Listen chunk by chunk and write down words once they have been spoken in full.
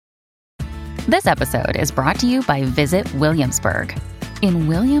This episode is brought to you by Visit Williamsburg. In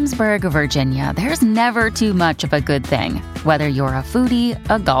Williamsburg, Virginia, there's never too much of a good thing. Whether you're a foodie,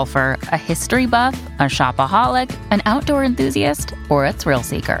 a golfer, a history buff, a shopaholic, an outdoor enthusiast, or a thrill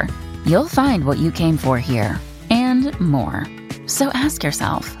seeker, you'll find what you came for here and more. So ask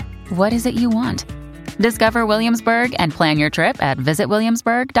yourself, what is it you want? Discover Williamsburg and plan your trip at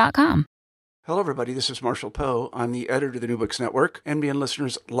visitwilliamsburg.com. Hello, everybody. This is Marshall Poe. I'm the editor of the New Books Network. NBN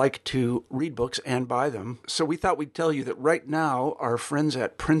listeners like to read books and buy them. So we thought we'd tell you that right now, our friends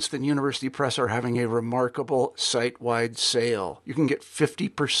at Princeton University Press are having a remarkable site-wide sale. You can get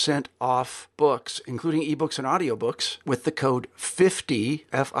 50% off books, including ebooks and audiobooks, with the code 50,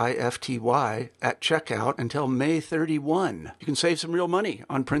 F-I-F-T-Y, at checkout until May 31. You can save some real money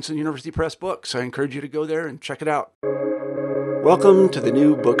on Princeton University Press books. I encourage you to go there and check it out. Welcome to the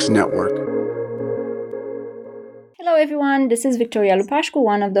New Books Network. Hello everyone, this is Victoria Lupashko,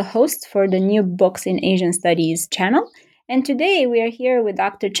 one of the hosts for the New Books in Asian Studies channel. And today we are here with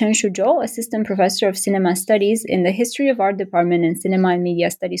Dr. Chenshu Zhou, Assistant Professor of Cinema Studies in the History of Art Department and Cinema and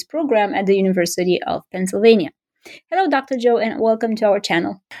Media Studies program at the University of Pennsylvania. Hello, Dr. Zhou, and welcome to our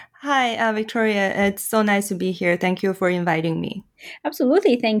channel. Hi, Victoria. It's so nice to be here. Thank you for inviting me.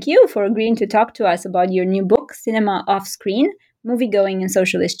 Absolutely. Thank you for agreeing to talk to us about your new book, Cinema Off-Screen, Moviegoing in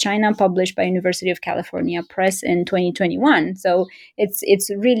Socialist China, published by University of California Press in 2021. So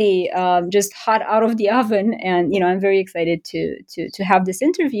it's really just hot out of the oven, and I'm very excited to have this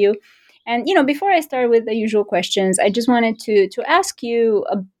interview. And before I start with the usual questions, I just wanted to ask you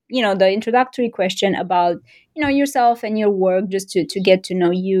the introductory question about yourself and your work, just to get to know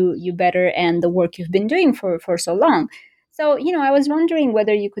you better and the work you've been doing for so long. So, I was wondering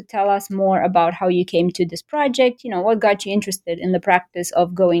whether you could tell us more about how you came to this project, what got you interested in the practice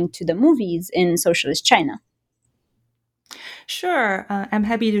of going to the movies in socialist China. Sure, I'm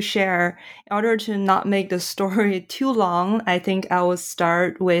happy to share. In order to not make the story too long, I think I will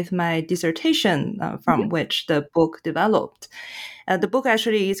start with my dissertation from which the book developed. The book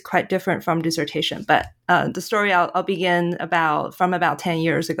actually is quite different from dissertation, but the story I'll begin from about 10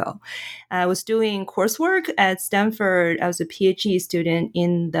 years ago. I was doing coursework at Stanford. I was a PhD student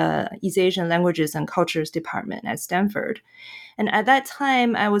in the East Asian Languages and Cultures department at Stanford. And at that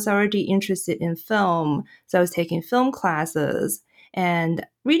time, I was already interested in film. So I was taking film classes and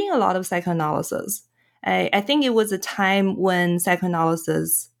reading a lot of psychoanalysis. I think it was a time when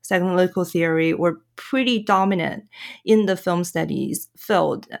psychoanalytical theory were pretty dominant in the film studies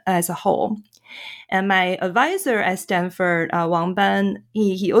field as a whole. And my advisor at Stanford, Wang Ban,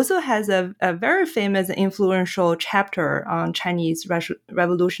 he also has a very famous and influential chapter on Chinese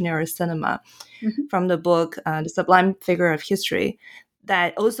revolutionary cinema from the book, The Sublime Figure of History,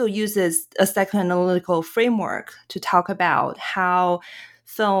 that also uses a psychoanalytical framework to talk about how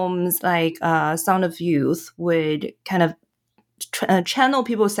films like Sound of Youth would kind of channel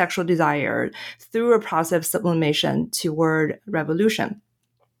people's sexual desire through a process of sublimation toward revolution.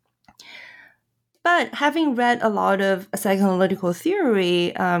 But having read a lot of psychoanalytical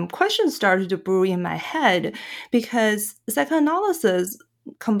theory, questions started to brew in my head, because psychoanalysis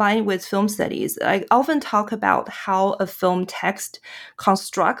combined with film studies, I often talk about how a film text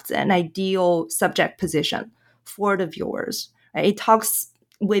constructs an ideal subject position for the viewers. Right? It talks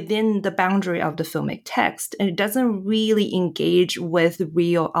within the boundary of the filmic text, and it doesn't really engage with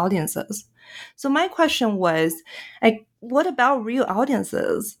real audiences. So my question was, what about real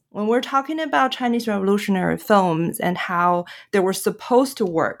audiences? When we're talking about Chinese revolutionary films and how they were supposed to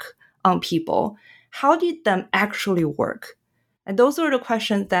work on people, how did them actually work? And those were the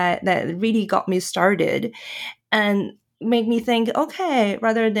questions that really got me started and make me think, okay,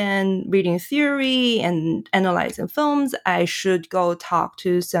 rather than reading theory and analyzing films, I should go talk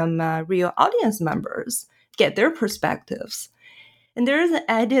to some real audience members, get their perspectives. And there is an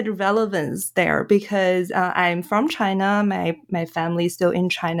added relevance there because I'm from China. My family is still in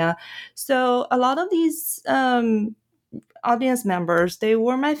China. So a lot of these audience members, they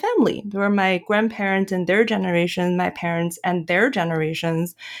were my family. They were my grandparents and their generation, my parents and their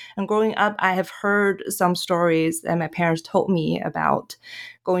generations. And growing up, I have heard some stories that my parents told me about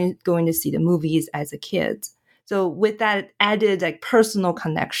going to see the movies as a kid. So with that added personal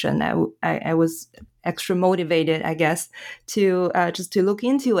connection, I was extra motivated, I guess, to just to look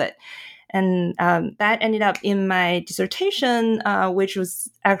into it. And that ended up in my dissertation, which was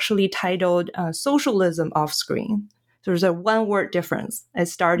actually titled Socialism Off-Screen. So there's a one-word difference. It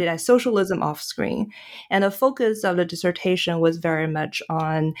started as socialism off-screen. And the focus of the dissertation was very much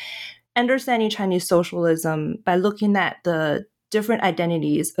on understanding Chinese socialism by looking at the different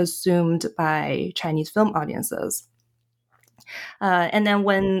identities assumed by Chinese film audiences. And then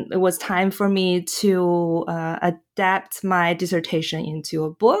when it was time for me to adapt my dissertation into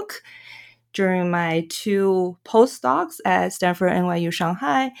a book during my 2 postdocs at Stanford, NYU,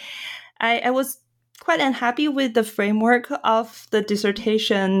 Shanghai, I was quite unhappy with the framework of the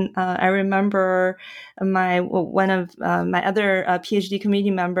dissertation. I remember one of my other PhD committee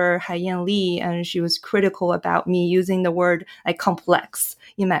member, Haiyan Li, and she was critical about me using the word like complex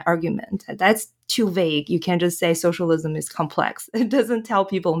in my argument. That's too vague. You can't just say socialism is complex. It doesn't tell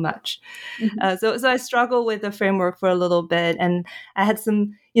people much. Mm-hmm. So I struggled with the framework for a little bit, and I had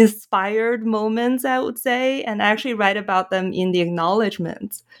some inspired moments, I would say, and I actually write about them in the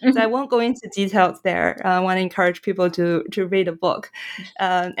acknowledgments. Mm-hmm. So I won't go into details there. I want to encourage people to read a book.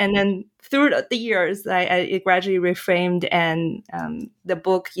 And then through the years, I gradually reframed, and the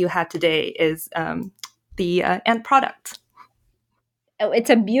book you have today is the end product.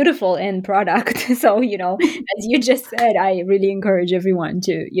 It's a beautiful end product. So, as you just said, I really encourage everyone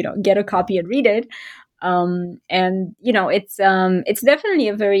to, get a copy and read it. And it's definitely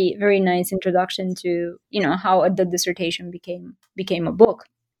a very, very nice introduction to, how the dissertation became a book.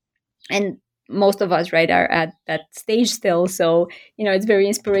 And most of us, right, are at that stage still. So, it's very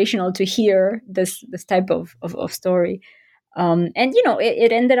inspirational to hear this type of story. And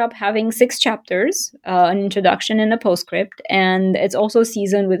it ended up having 6 chapters, an introduction and a postscript, and it's also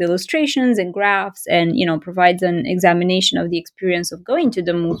seasoned with illustrations and graphs, and provides an examination of the experience of going to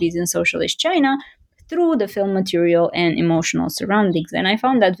the movies in socialist China through the film material and emotional surroundings. And I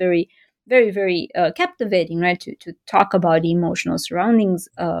found that very, very, very captivating, right, to talk about the emotional surroundings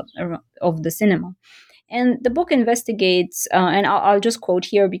of the cinema. And the book investigates, and I'll just quote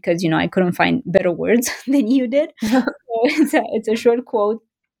here because, I couldn't find better words than you did. So it's a short quote,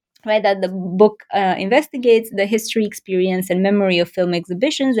 right, that the book investigates the history, experience, and memory of film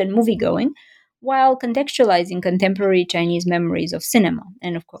exhibitions and moviegoing while contextualizing contemporary Chinese memories of cinema,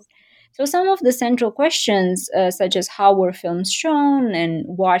 end of quote. So some of the central questions, such as how were films shown and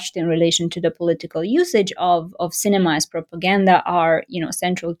watched in relation to the political usage of cinema as propaganda, are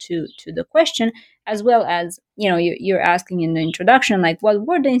central to the question, as well as you're asking in the introduction, like what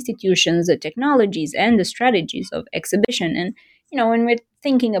were the institutions, the technologies, and the strategies of exhibition. And when we're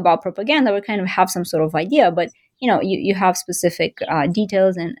thinking about propaganda, we kind of have some sort of idea, but you have specific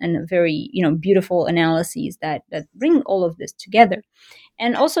details and very beautiful analyses that bring all of this together.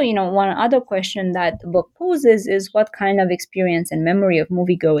 And also, one other question that the book poses is what kind of experience and memory of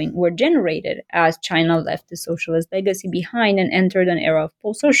moviegoing were generated as China left the socialist legacy behind and entered an era of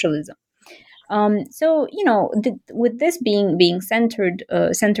post-socialism. So, with this being centered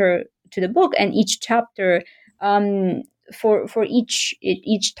to the book, and each chapter, for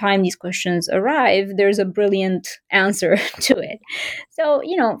each time these questions arrive, there's a brilliant answer to it. So,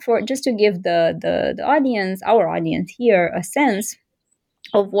 for just to give the audience, our audience here, a sense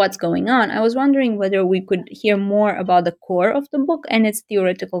of what's going on, I was wondering whether we could hear more about the core of the book and its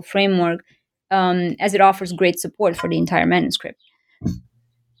theoretical framework, as it offers great support for the entire manuscript.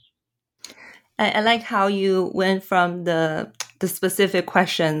 I like how you went from the specific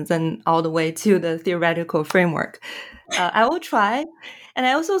questions and all the way to the theoretical framework. I will try. And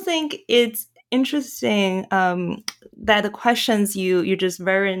I also think it's interesting that the questions you just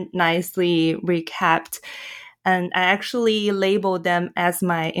very nicely recapped, and I actually labeled them as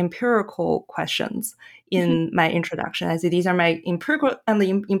my empirical questions in my introduction. I say these are my empirical, on the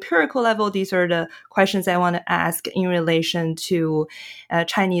empirical level, these are the questions I want to ask in relation to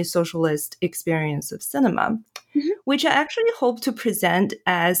Chinese socialist experience of cinema, which I actually hope to present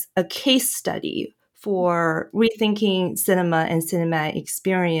as a case study for rethinking cinema and cinema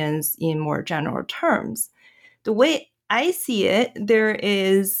experience in more general terms. The way I see it, there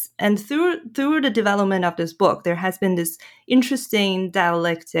is, and through the development of this book, there has been this interesting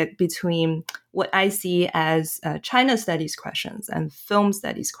dialectic between what I see as China studies questions and film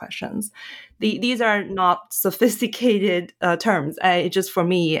studies questions. These are not sophisticated terms. For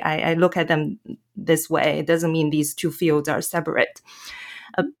me, I look at them this way. It doesn't mean these two fields are separate.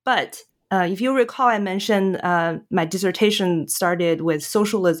 But if you recall, I mentioned my dissertation started with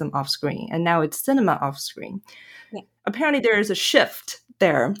socialism off screen, and now it's cinema off screen. Yeah. Apparently, there is a shift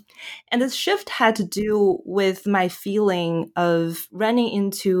there. And this shift had to do with my feeling of running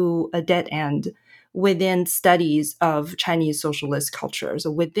into a dead end within studies of Chinese socialist culture,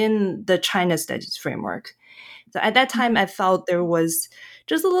 so within the China studies framework. So at that time, I felt there was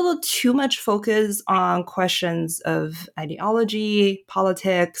just a little too much focus on questions of ideology,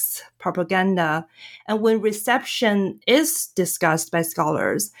 politics, propaganda. And when reception is discussed by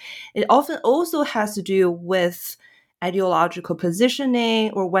scholars, it often also has to do with ideological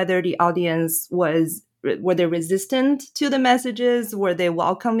positioning or whether the audience was were they resistant to the messages? Were they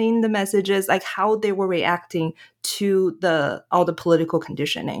welcoming the messages? Like how they were reacting to all the political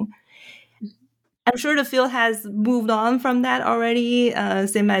conditioning. I'm sure the field has moved on from that already,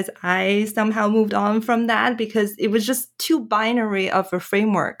 same as I somehow moved on from that, because it was just too binary of a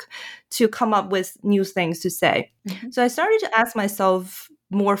framework to come up with new things to say. Mm-hmm. So I started to ask myself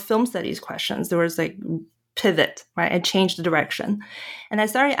more film studies questions. There was like pivot, right? I changed the direction. And I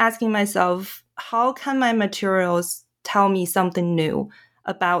started asking myself, how can my materials tell me something new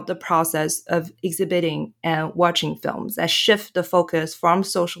about the process of exhibiting and watching films that shift the focus from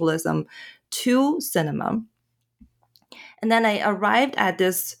socialism to cinema? And then I arrived at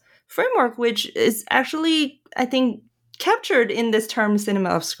this framework, which is actually, I think, captured in this term cinema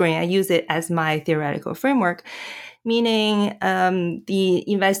off screen. I use it as my theoretical framework, meaning the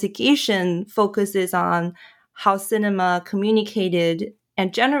investigation focuses on how cinema communicated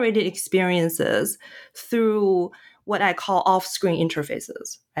and generated experiences through what I call off-screen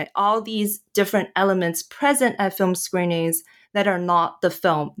interfaces, right? All these different elements present at film screenings that are not the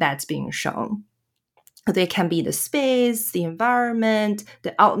film that's being shown. They can be the space, the environment,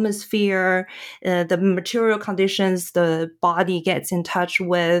 the atmosphere, the material conditions the body gets in touch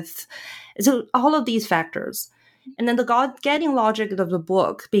with. So all of these factors. And then the guiding logic of the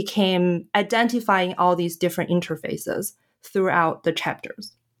book became identifying all these different interfaces throughout the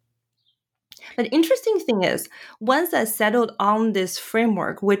chapters. But the interesting thing is, once I settled on this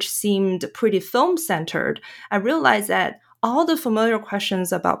framework, which seemed pretty film-centered, I realized that all the familiar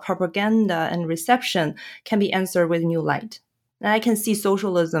questions about propaganda and reception can be answered with new light. And I can see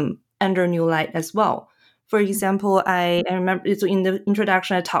socialism under new light as well. For example, I remember so in the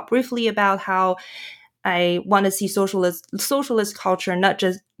introduction, I talked briefly about how I want to see socialist culture not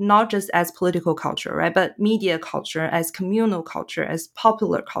just as political culture, right, but media culture, as communal culture, as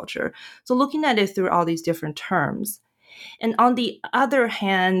popular culture. So looking at it through all these different terms. And on the other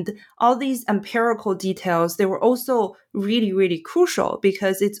hand, all these empirical details, they were also really, really crucial,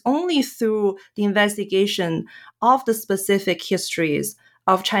 because it's only through the investigation of the specific histories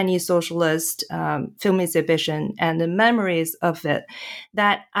of Chinese socialist film exhibition and the memories of it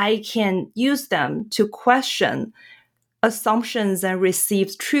that I can use them to question assumptions and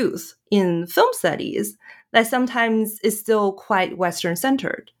receive truth in film studies that sometimes is still quite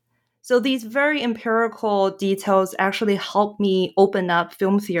Western-centered. So these very empirical details actually help me open up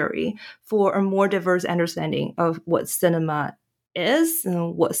film theory for a more diverse understanding of what cinema is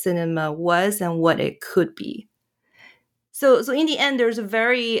and what cinema was and what it could be. So in the end, there's a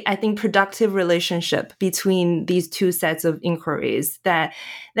very, I think, productive relationship between these two sets of inquiries that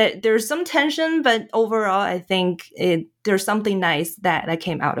there's some tension, but overall, I think there's something nice that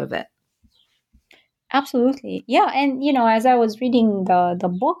came out of it. Absolutely. Yeah. And, as I was reading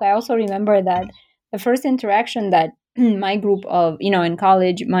the book, I also remember that the first interaction that my group of, in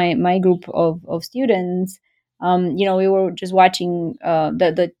college, my group of students, we were just watching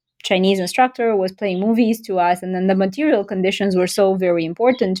the Chinese instructor was playing movies to us, and then the material conditions were so very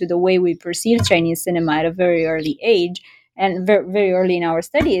important to the way we perceived Chinese cinema at a very early age and very, very early in our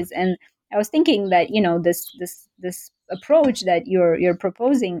studies. And I was thinking that this approach that you're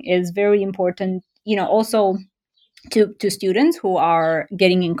proposing is very important, also to students who are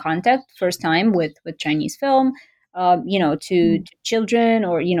getting in contact first time with Chinese film, to children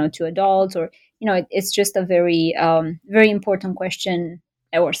or to adults, or it's just a very very important question,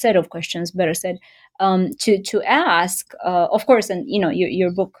 or set of questions, better said, to ask, of course. And your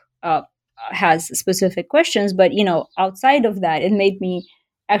book has specific questions, but outside of that, it made me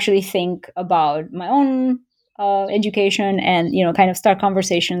actually think about my own education, and kind of start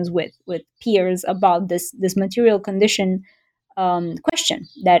conversations with peers about this material condition question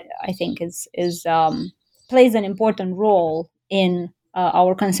that I think is plays an important role in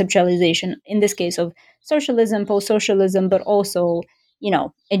our conceptualization, in this case of socialism, post-socialism, but also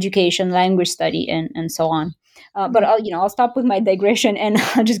education, language study, and so on. But I'll stop with my digression and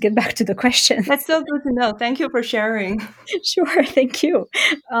I'll just get back to the question. That's so good to know. Thank you for sharing. Sure, thank you.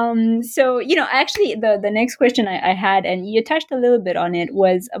 So actually, the next question I had, and you touched a little bit on it,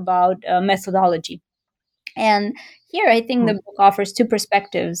 was about methodology. And here, I think the book offers two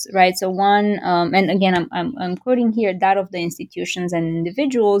perspectives, right? So one, and again, I'm quoting here, that of the institutions and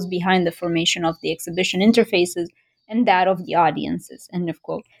individuals behind the formation of the exhibition interfaces, and that of the audiences, end of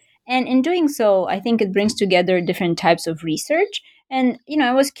quote. And in doing so, I think it brings together different types of research. And,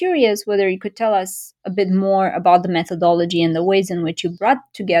 I was curious whether you could tell us a bit more about the methodology and the ways in which you brought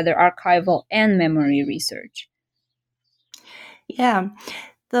together archival and memory research. Yeah.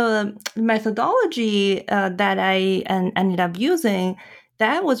 The methodology that I ended up using,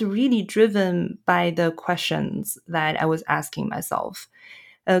 that was really driven by the questions that I was asking myself.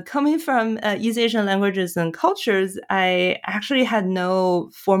 Coming from East Asian languages and cultures, I actually had no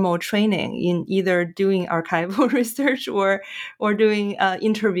formal training in either doing archival research or doing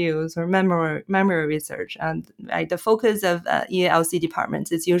interviews or memory research. And the focus of EALC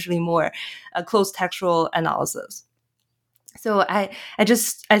departments is usually more close textual analysis. So I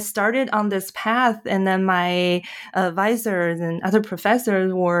started on this path, and then my advisors and other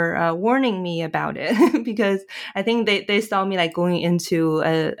professors were warning me about it because I think they saw me like going into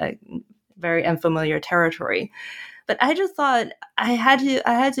a very unfamiliar territory. But I just thought I had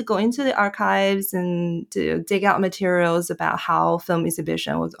to go into the archives and to dig out materials about how film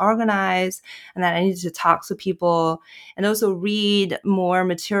exhibition was organized, and that I needed to talk to people and also read more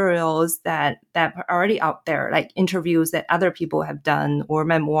materials that are already out there, like interviews that other people have done, or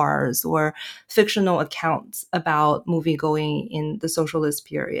memoirs, or fictional accounts about movie going in the socialist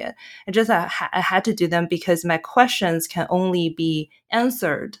period. I had to do them because my questions can only be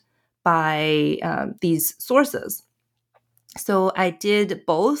answered by these sources. So I did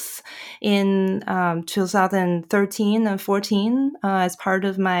both in 2013 and 14 as part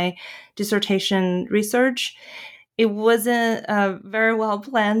of my dissertation research. It wasn't very well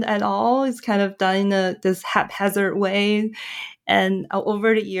planned at all. It's kind of done in this haphazard way. And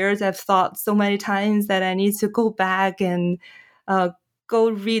over the years, I've thought so many times that I need to go back and go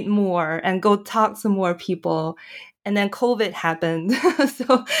read more and go talk to more people. And then COVID happened,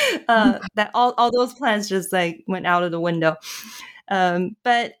 so that all those plans just like went out of the window.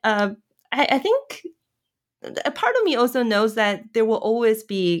 But I think a part of me also knows that there will always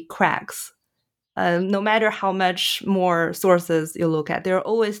be cracks. No matter how much more sources you look at, there are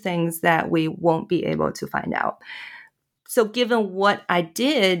always things that we won't be able to find out. So given what I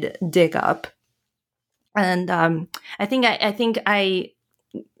did dig up, and I think I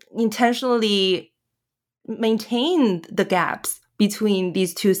intentionally maintain the gaps between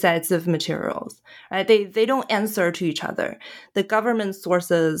these two sets of materials, right? They don't answer to each other. The government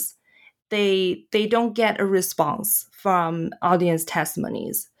sources, they don't get a response from audience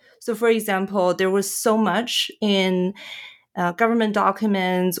testimonies. So for example, there was so much in government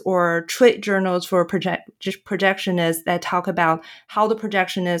documents or trade journals for projectionists that talk about how the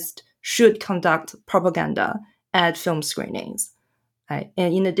projectionist should conduct propaganda at film screenings. Right.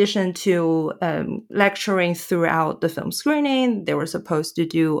 And in addition to lecturing throughout the film screening, they were supposed to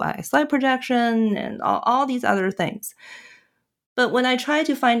do a slide projection and all these other things. But when I tried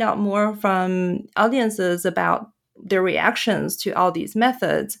to find out more from audiences about their reactions to all these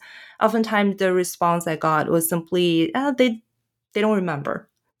methods, oftentimes the response I got was simply, they don't remember.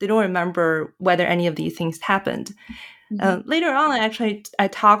 They don't remember whether any of these things happened. Later on, I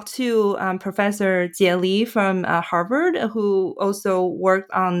talked to Professor Jie Li from Harvard, who also worked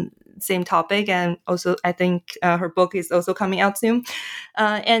on the same topic, and also I think her book is also coming out soon.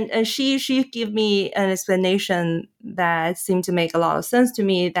 And she gave me an explanation that seemed to make a lot of sense to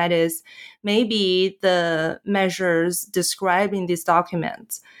me. That is, maybe the measures described in these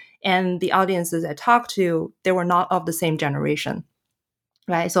documents and the audiences I talked to, they were not of the same generation,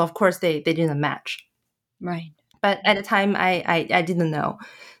 right? So of course they didn't match, right? But at the time, I didn't know.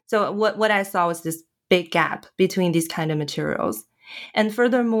 So what I saw was this big gap between these kind of materials. And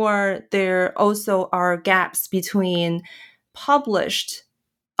furthermore, there also are gaps between published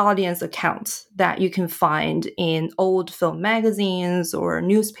audience accounts that you can find in old film magazines or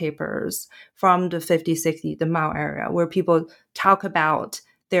newspapers from the 50s, 60s, the Mao era, where people talk about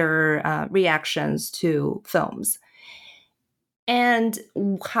their reactions to films. And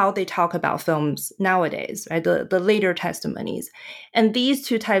how they talk about films nowadays, right? The later testimonies. And these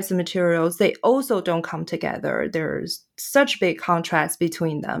two types of materials, they also don't come together. There's such big contrast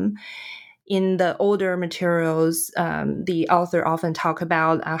between them. In the older materials, the author often talk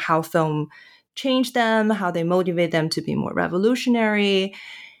about how film changed them, how they motivate them to be more revolutionary.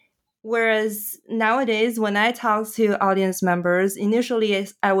 Whereas nowadays, when I talk to audience members, initially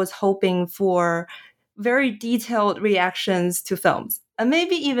I was hoping for very detailed reactions to films, and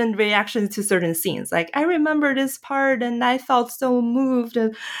maybe even reactions to certain scenes. Like, I remember this part and I felt so moved,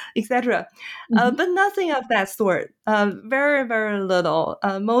 and etc. But nothing of that sort. Very, very little.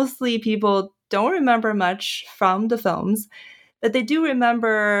 Mostly people don't remember much from the films, but they do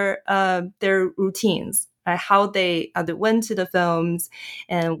remember their routines, how they went to the films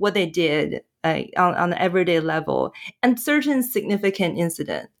and what they did on an everyday level, and certain significant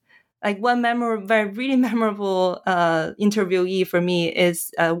incidents. Like one really memorable interviewee for me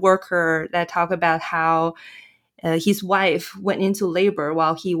is a worker that talked about how his wife went into labor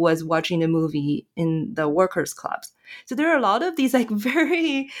while he was watching the movie in the workers' clubs. So there are a lot of these like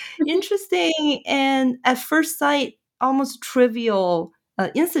very interesting and at first sight almost trivial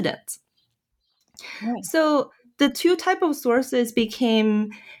incidents. Right. So the two type of sources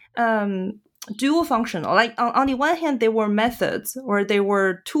became dual functional. Like on the one hand, they were methods or they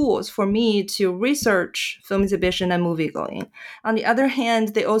were tools for me to research film exhibition and movie going. On the other hand,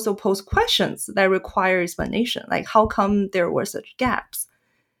 they also pose questions that require explanation, like how come there were such gaps.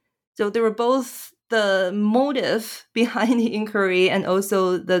 So they were both the motive behind the inquiry and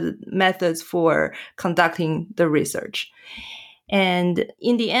also the methods for conducting the research. And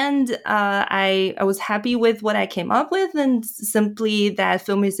in the end, I was happy with what I came up with, and simply that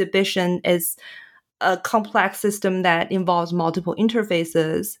film exhibition is a complex system that involves multiple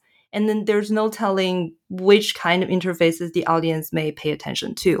interfaces. And then there's no telling which kind of interfaces the audience may pay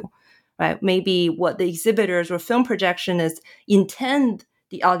attention to, right? Maybe what the exhibitors or film projectionists intend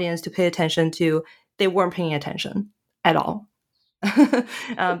the audience to pay attention to, they weren't paying attention at all.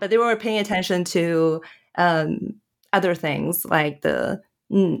 But they were paying attention to other things like the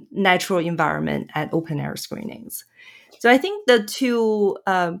natural environment at open air screenings. So I think the two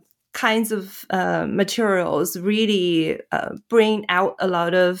kinds of materials really bring out a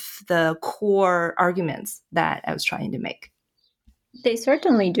lot of the core arguments that I was trying to make. They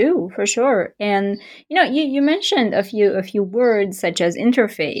certainly do, for sure. And you mentioned a few words such as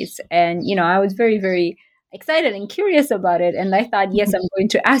interface, and I was very, very excited and curious about it, and I thought, yes, I'm going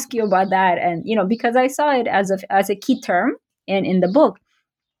to ask you about that, and because I saw it as a key term in the book,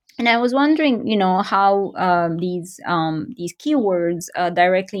 and I was wondering, how these keywords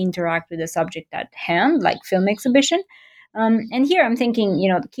directly interact with the subject at hand, like film exhibition. And here I'm thinking,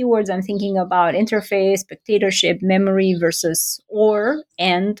 the keywords I'm thinking about: interface, spectatorship, memory versus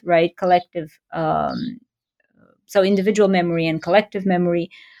and, right, collective. So individual memory and collective memory.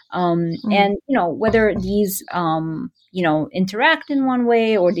 And whether these interact in one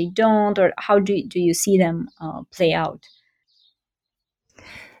way or they don't, or how do you see them play out?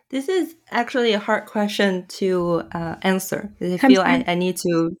 This is actually a hard question to answer. I feel I need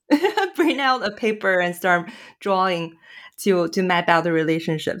to bring out a paper and start drawing to map out the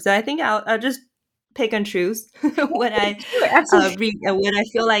relationship. So I think I'll just pick and choose what I read and what I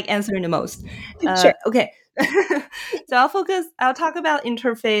feel like answering the most. Sure. Okay. So I'll talk about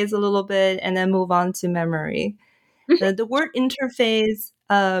interface a little bit and then move on to memory. The word interface,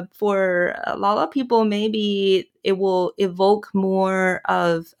 for a lot of people, maybe it will evoke more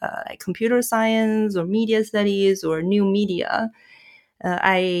of like computer science or media studies or new media.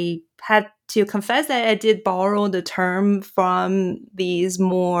 I had to confess that I did borrow the term from these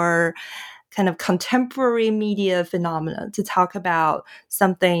more kind of contemporary media phenomena to talk about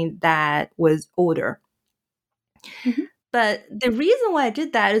something that was older. Mm-hmm. But the reason why I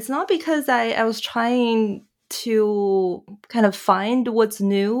did that is not because I was trying to kind of find what's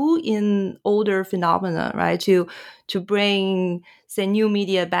new in older phenomena, right? To bring, say, new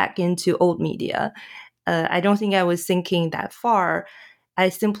media back into old media. I don't think I was thinking that far. I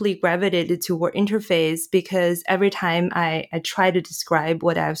simply gravitated toward interface because every time I try to describe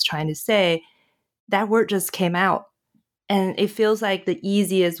what I was trying to say, that word just came out. And it feels like the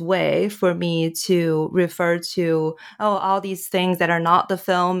easiest way for me to refer to, all these things that are not the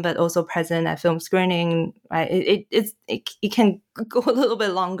film, but also present at film screening. Right? It can go a little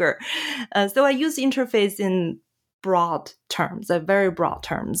bit longer. So I use interface in broad terms, very broad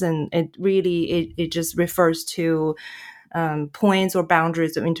terms. And it really, it just refers to points or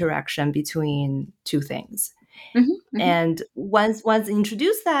boundaries of interaction between two things. Mm-hmm, mm-hmm. And once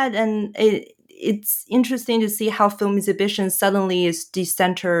introduce that, and it's interesting to see how film exhibition suddenly is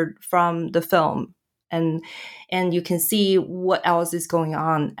decentered from the film, and you can see what else is going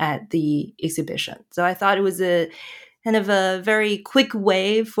on at the exhibition. So I thought it was a kind of a very quick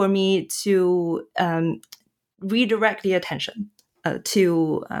way for me to redirect the attention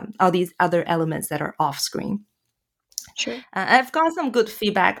to all these other elements that are off screen. Sure. I've got some good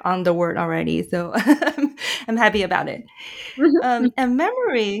feedback on the word already, so I'm happy about it. And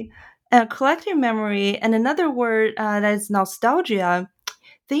memory, collective memory, and another word that is nostalgia,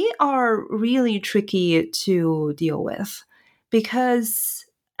 they are really tricky to deal with because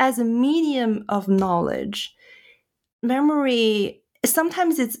as a medium of knowledge, memory,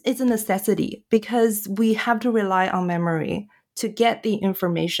 sometimes it's a necessity because we have to rely on memory to get the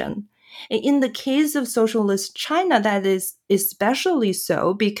information. In the case of socialist China, that is especially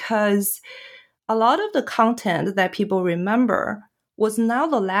so because a lot of the content that people remember was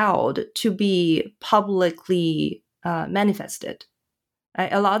not allowed to be publicly manifested.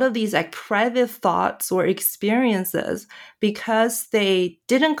 Right? A lot of these like private thoughts or experiences, because they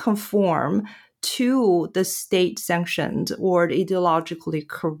didn't conform to the state-sanctioned or the ideologically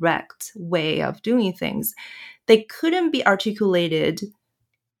correct way of doing things, they couldn't be articulated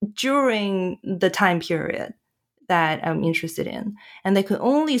during the time period that I'm interested in, and they could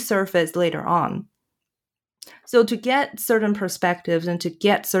only surface later on. So to get certain perspectives and to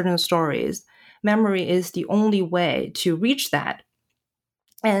get certain stories, memory is the only way to reach that.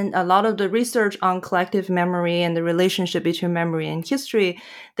 And a lot of the research on collective memory and the relationship between memory and history,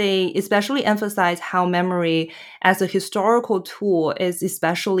 they especially emphasize how memory as a historical tool is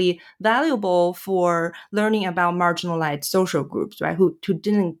especially valuable for learning about marginalized social groups, right, who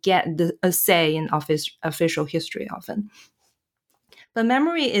didn't get a say in official history often. But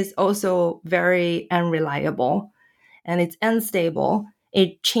memory is also very unreliable, and it's unstable.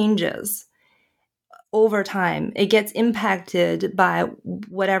 It changes over time. It gets impacted by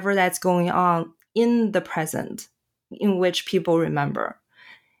whatever that's going on in the present in which people remember.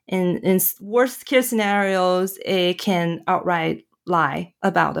 In worst case scenarios, it can outright lie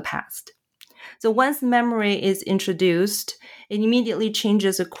about the past. So once memory is introduced, it immediately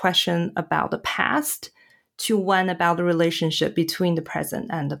changes a question about the past to one about the relationship between the present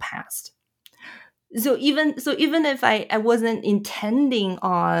and the past. So even if I wasn't intending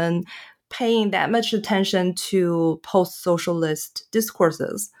on paying that much attention to post-socialist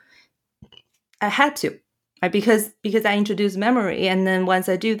discourses, I had to, right? Because I introduced memory, and then once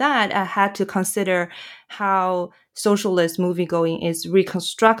I do that, I had to consider how socialist moviegoing is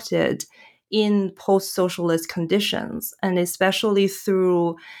reconstructed in post-socialist conditions, and especially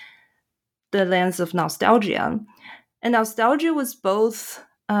through the lens of nostalgia. And nostalgia was both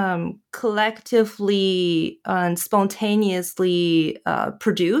collectively and spontaneously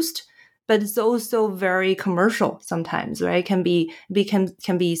produced, but it's also very commercial sometimes, right? Can be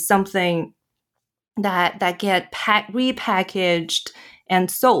something that get repackaged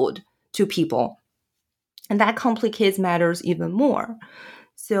and sold to people, and that complicates matters even more.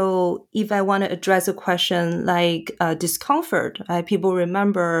 So if I want to address a question like discomfort, people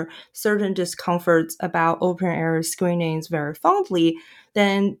remember certain discomforts about open-air screenings very fondly,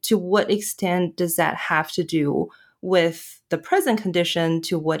 then to what extent does that have to do with the present condition?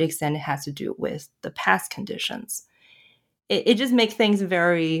 To what extent it has to do with the past conditions? It just makes things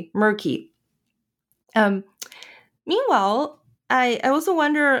very murky. Meanwhile, I also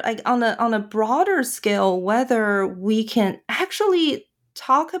wonder, like on a broader scale, whether we can actually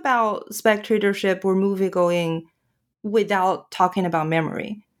talk about spectatorship or moviegoing without talking about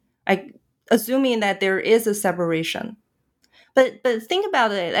memory, like assuming that there is a separation. But think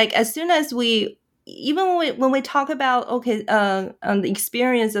about it, like as soon as when we talk about the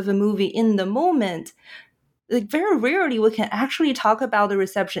experience of a movie in the moment, like very rarely we can actually talk about the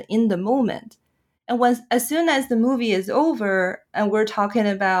reception in the moment. And as soon as the movie is over and we're talking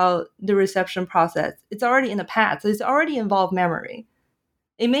about the reception process, it's already in the past. So it's already involved memory.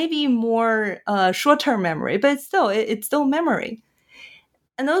 It may be more short-term memory, but it's still memory.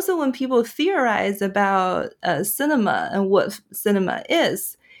 And also when people theorize about cinema and what cinema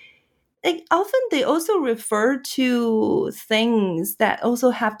is, often they also refer to things that also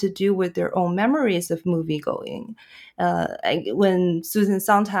have to do with their own memories of moviegoing. When Susan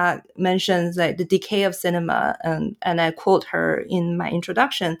Sontag mentions like the decay of cinema, and I quote her in my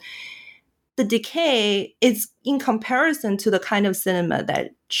introduction, the decay is in comparison to the kind of cinema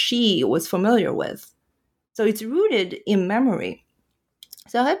that she was familiar with. So it's rooted in memory.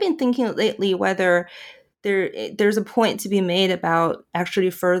 So I've been thinking lately whether there's a point to be made about actually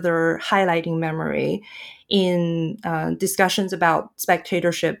further highlighting memory in discussions about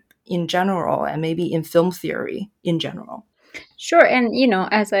spectatorship in general, and maybe in film theory in general. Sure. And,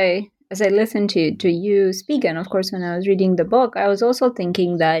 as I listened to you speak, and of course, when I was reading the book, I was also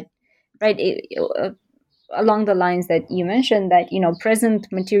thinking that, right, along the lines that you mentioned, that, present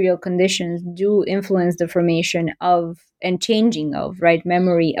material conditions do influence the formation of and changing of, right,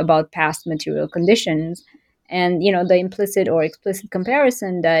 memory about past material conditions. And, the implicit or explicit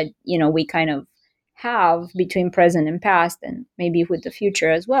comparison that, we kind of have between present and past, and maybe with the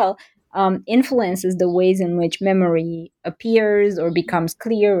future as well, influences the ways in which memory appears or becomes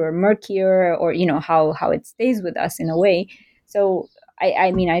clear or murkier, or, how it stays with us in a way. So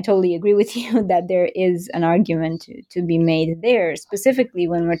I mean, I totally agree with you that there is an argument to be made there, specifically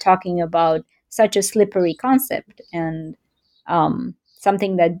when we're talking about such a slippery concept and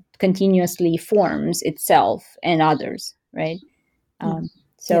something that continuously forms itself and others, right?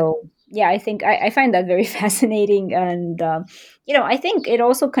 I think I find that very fascinating. And, I think it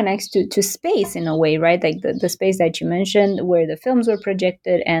also connects to space in a way, right? Like the space that you mentioned where the films were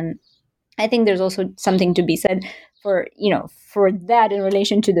projected. And I think there's also something to be said for that in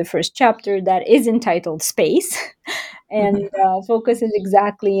relation to the first chapter that is entitled Space, and focuses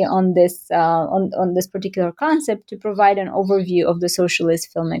exactly on this particular concept to provide an overview of the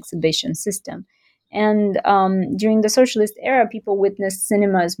socialist film exhibition system. And during the socialist era, people witnessed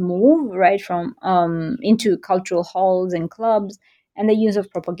cinemas move right from into cultural halls and clubs, and the use of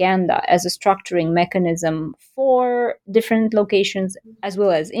propaganda as a structuring mechanism for different locations as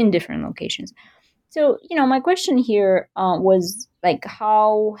well as in different locations. So, my question here was like,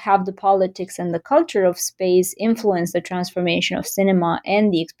 how have the politics and the culture of space influenced the transformation of cinema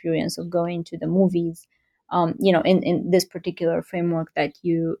and the experience of going to the movies? In this particular framework that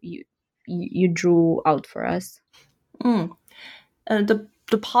you drew out for us. The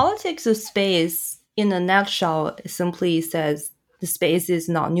politics of space, in a nutshell, simply says the space is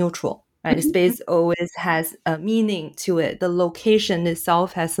not neutral. Right? The space always has a meaning to it. The location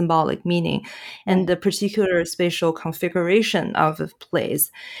itself has symbolic meaning, and the particular spatial configuration of a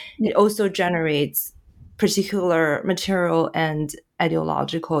place, it also generates particular material and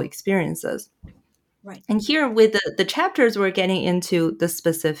ideological experiences. Right. And here with the chapters, we're getting into the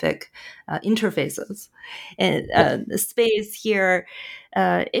specific interfaces. And the space here,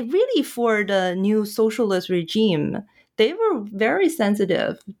 it really, for the new socialist regime, they were very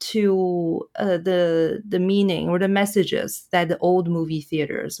sensitive to the meaning or the messages that the old movie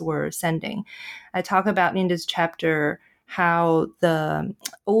theaters were sending. I talk about in this chapter how the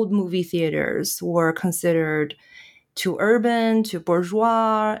old movie theaters were considered too urban, too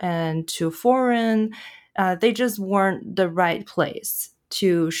bourgeois, and too foreign. They just weren't the right place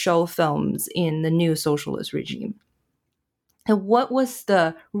to show films in the new socialist regime. And what was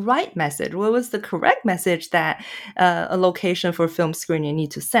the right message? What was the correct message that a location for film screening need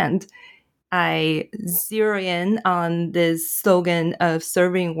to send? I zero in on this slogan of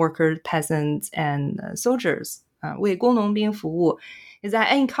serving workers, peasants, and soldiers. 为工农兵服务. Is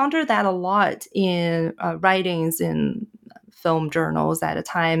that I encountered that a lot in writings in film journals at a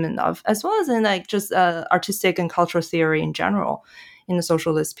time, and as well as in like just artistic and cultural theory in general in the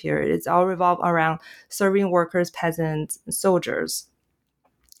socialist period. It's all revolved around serving workers, peasants, and soldiers.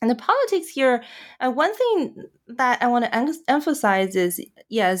 And the politics here, one thing that I want to emphasize is,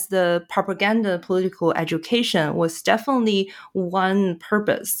 yes, the propaganda political education was definitely one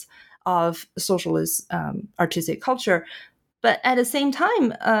purpose of socialist artistic culture. But at the same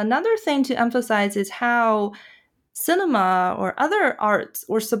time, another thing to emphasize is how cinema or other arts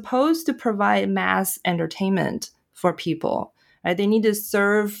were supposed to provide mass entertainment for people. Right? They need to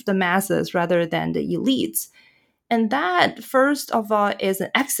serve the masses rather than the elites. And that, first of all, is an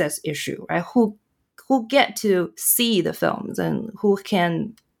access issue, right? Who get to see the films and who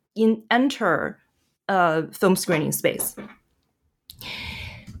can enter a film screening space.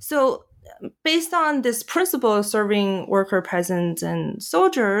 So based on this principle of serving worker, peasants, and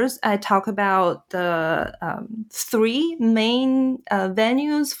soldiers, I talk about the three main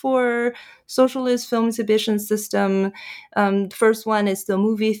venues for socialist film exhibition system. The first one is the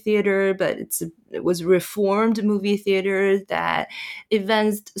movie theater, but it was reformed movie theater that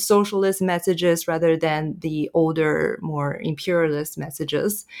evinced socialist messages rather than the older, more imperialist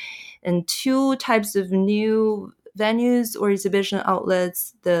messages. And two types of new venues or exhibition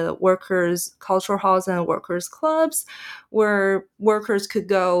outlets, the workers' cultural halls and workers' clubs, where workers could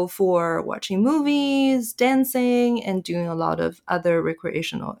go for watching movies, dancing, and doing a lot of other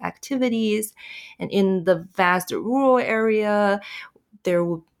recreational activities. And in the vast rural area, there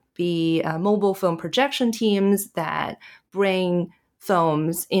will be mobile film projection teams that bring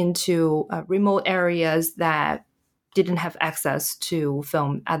films into remote areas that didn't have access to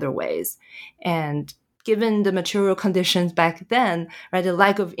film other ways. And given the material conditions back then, right, the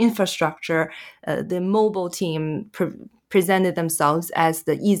lack of infrastructure, the mobile team presented themselves as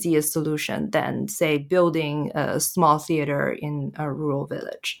the easiest solution than, say, building a small theater in a rural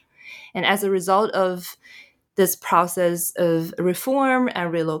village. And as a result of this process of reform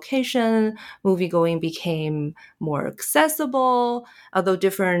and relocation, moviegoing became more accessible, although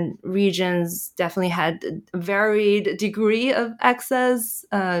different regions definitely had a varied degree of access.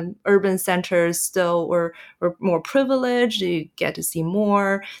 Urban centers still were more privileged. You get to see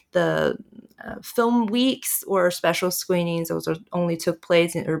more. The film weeks or special screenings also only took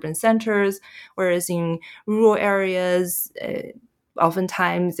place in urban centers, whereas in rural areas,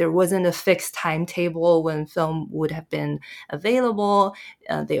 oftentimes there wasn't a fixed timetable when film would have been available.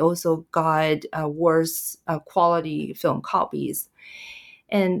 They also got worse quality film copies.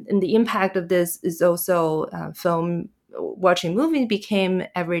 And the impact of this is also film watching movies became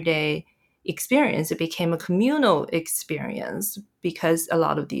everyday experience. It became a communal experience because a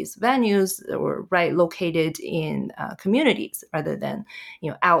lot of these venues were located in communities rather than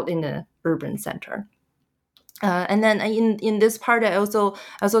out in the urban center. And then in this part, I also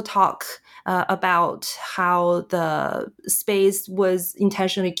talk about how the space was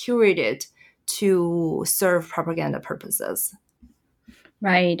intentionally curated to serve propaganda purposes.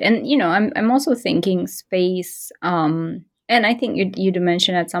 Right. And, I'm also thinking space. And I think you'd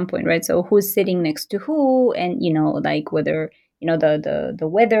mentioned at some point, right? So who's sitting next to who, and, like whether, the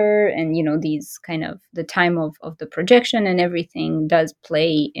weather and, these kind of the time of the projection and everything does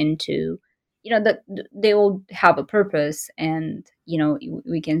play into, that they all have a purpose. And,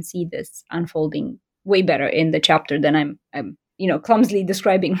 we can see this unfolding way better in the chapter than I'm clumsily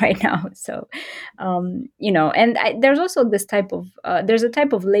describing right now. So, and there's also this type of there's a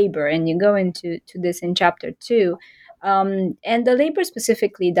type of labor, and you go into this in chapter 2, and the labor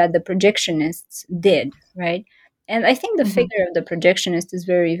specifically that the projectionists did, right? And I think the figure of the projectionist is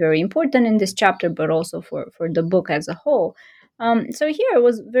very, very important in this chapter, but also for the book as a whole. So here I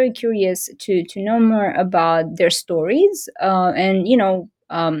was very curious to know more about their stories, and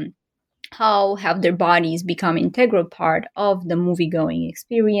how have their bodies become integral part of the movie going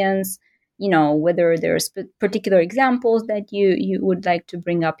experience, whether there's particular examples that you would like to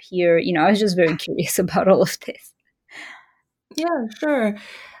bring up here. I was just very curious about all of this. Yeah, sure.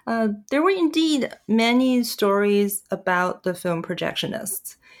 There were indeed many stories about the film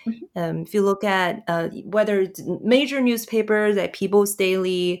projectionists. If you look at whether it's major newspapers like People's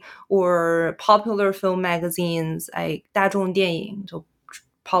Daily or popular film magazines like 大众电影, so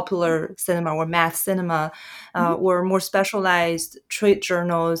popular cinema or mass cinema, or more specialized trade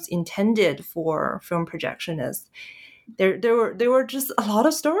journals intended for film projectionists, there were just a lot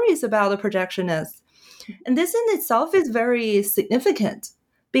of stories about the projectionists. And this in itself is very significant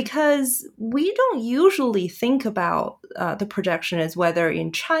because we don't usually think about the projectionists, whether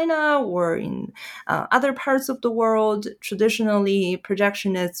in China or in other parts of the world. Traditionally,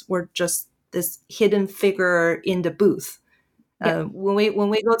 projectionists were just this hidden figure in the booth. Yeah. When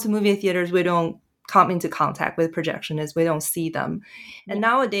we go to movie theaters, we don't come into contact with projectionists. We don't see them. Yeah. And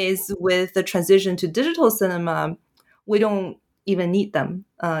nowadays, with the transition to digital cinema, we don't even need them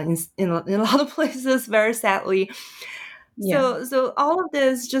in a lot of places, very sadly. Yeah. So all of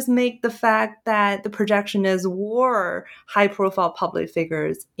this just make the fact that the projectionists were high-profile public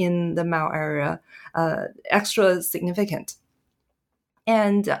figures in the Mao era extra significant.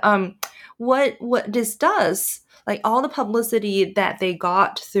 And what this does, like all the publicity that they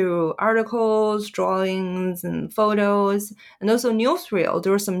got through articles, drawings, and photos, and also newsreels.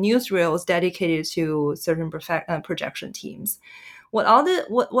 There were some newsreels dedicated to certain projection teams. What all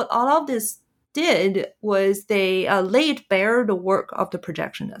of this did was they laid bare the work of the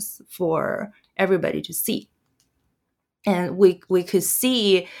projectionists for everybody to see, and we could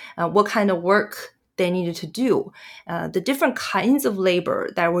see what kind of work they needed to do, the different kinds of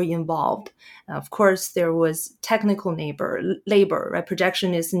labor that were involved. Of course, there was technical labor, right?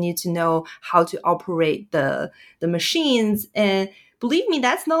 Projectionists need to know how to operate the machines, and believe me,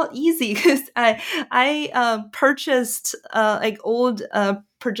 that's not easy because I purchased like old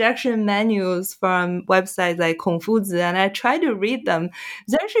projection manuals from websites like Kongfuzi, and I tried to read them.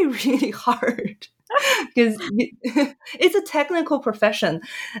 It's actually really hard. Because it's a technical profession,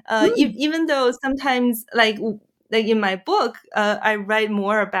 even though sometimes, like in my book, I write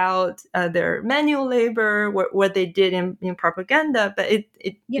more about their manual labor, what they did in propaganda. But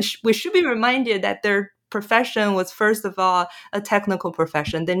we should be reminded that their profession was, first of all, a technical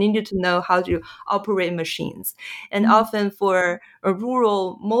profession. They needed to know how to operate machines. And often for a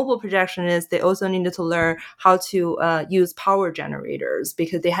rural mobile projectionist, they also needed to learn how to use power generators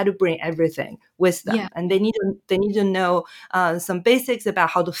because they had to bring everything with them. Yeah. And they need to know some basics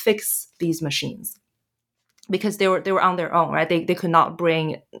about how to fix these machines because they were on their own, right? They could not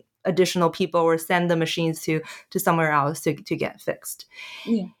bring additional people or send the machines to somewhere else to get fixed.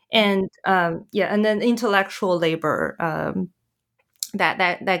 Yeah. And and then intellectual labor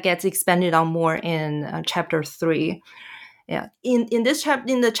that gets expanded on more in chapter 3. Yeah, in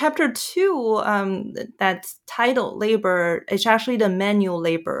the chapter 2, that's titled labor. It's actually the manual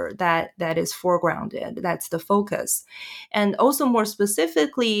labor that is foregrounded. That's the focus, and also more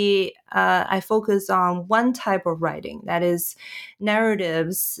specifically, I focus on one type of writing, that is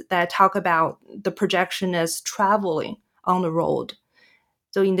narratives that talk about the projectionists traveling on the road.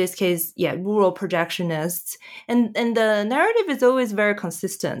 So in this case, rural projectionists. And the narrative is always very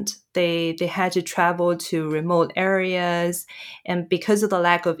consistent. They had to travel to remote areas. And because of the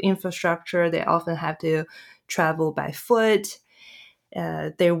lack of infrastructure, they often have to travel by foot.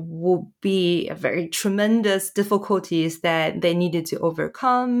 there would be very tremendous difficulties that they needed to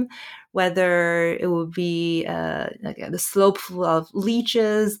overcome, whether it would be the slope of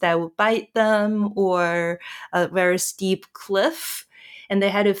leeches that would bite them or a very steep cliff. And they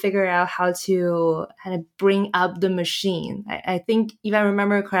had to figure out how to kind of bring up the machine. I think, if I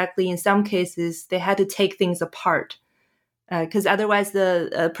remember correctly, in some cases, they had to take things apart because otherwise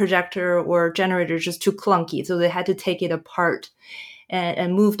the projector or generator is just too clunky. So they had to take it apart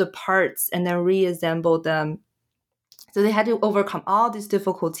and move the parts and then reassemble them. So they had to overcome all these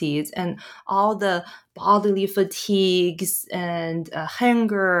difficulties and all the bodily fatigues and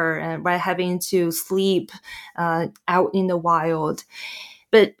hunger and having to sleep out in the wild.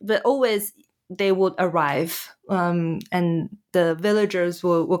 But always they would arrive and the villagers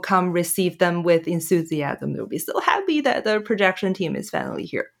will come receive them with enthusiasm. They'll be so happy that the projection team is finally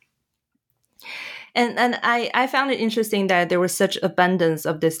here. And I found it interesting that there was such abundance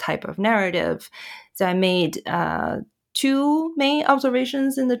of this type of narrative. So I made two main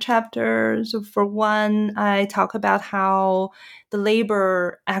observations in the chapter. So for one, I talk about how the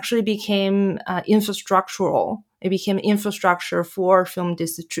labor actually became infrastructural. It became infrastructure for film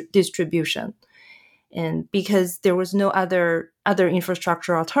distribution. And because there was no other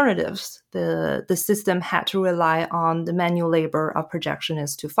infrastructure alternatives, the system had to rely on the manual labor of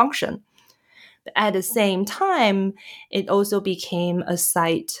projectionists to function. But at the same time, it also became a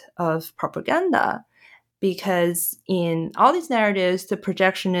site of propaganda because in all these narratives, the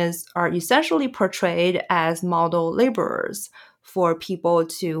projectionists are essentially portrayed as model laborers for people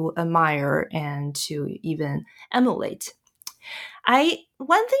to admire and to even emulate.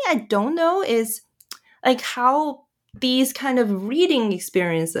 One thing I don't know is like how these kind of reading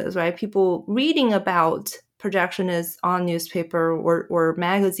experiences, right? People reading about projectionists on newspaper or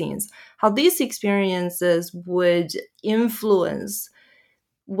magazines, how these experiences would influence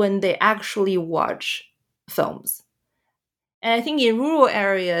when they actually watch films. And I think in rural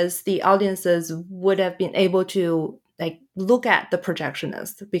areas, the audiences would have been able to look at the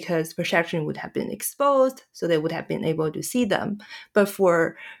projectionists because projection would have been exposed, so they would have been able to see them. But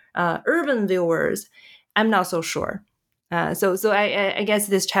for urban viewers, I'm not so sure. So I guess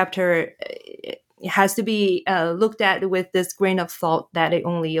this chapter has to be looked at with this grain of thought that it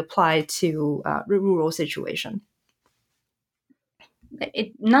only applied to rural situation.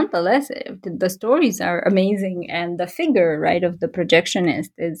 Nonetheless, the stories are amazing, and the figure, right, of the projectionist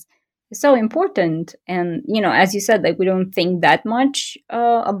is so important. And as you said, we don't think that much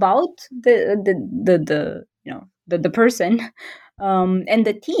about the person and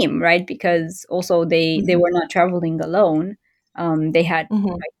the team, right? Because also they were not traveling alone. They had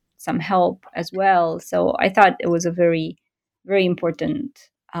some help as well. So I thought it was a very, very important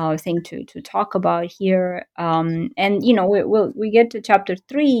thing to talk about here. And we get to chapter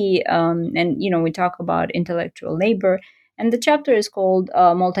 3, and we talk about intellectual labor, and the chapter is called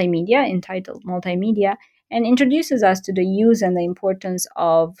Multimedia, entitled Multimedia, and introduces us to the use and the importance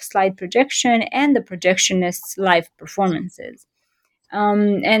of slide projection and the projectionists' live performances.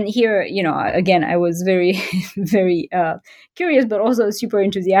 And here, again, I was very, very curious, but also super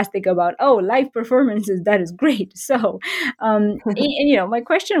enthusiastic about, live performances. That is great. So, my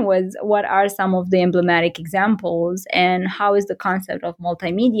question was, what are some of the emblematic examples, and how is the concept of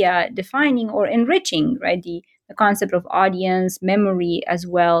multimedia defining or enriching, right, the concept of audience, memory as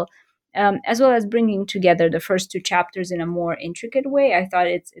well as bringing together the first two chapters in a more intricate way? I thought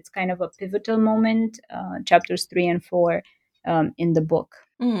it's kind of a pivotal moment, chapters 3 and 4. In the book.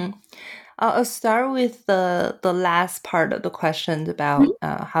 I'll start with the last part of the question about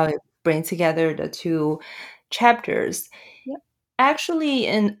how it brings together the two chapters. Yep. Actually,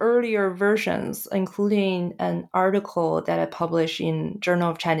 in earlier versions, including an article that I published in Journal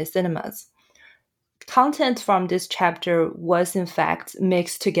of Chinese Cinemas, content from this chapter was in fact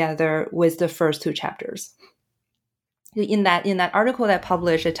mixed together with the first two chapters. In that article that I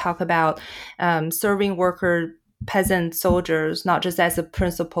published, I talk about serving worker peasant soldiers, not just as a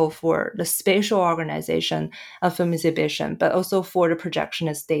principle for the spatial organization of film exhibition, but also for the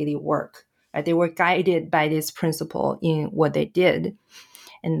projectionist daily work. Right? They were guided by this principle in what they did.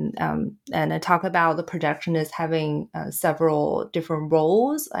 And I talk about the projectionists having several different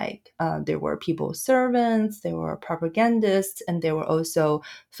roles, like there were people's servants, there were propagandists, and there were also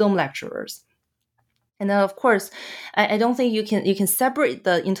film lecturers. And then, of course, I don't think you can separate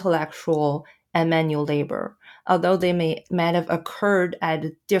the intellectual and manual labor, although they might have occurred at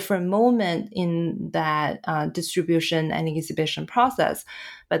a different moment in that distribution and exhibition process,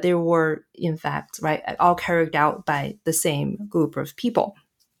 but they were, in fact, right, all carried out by the same group of people.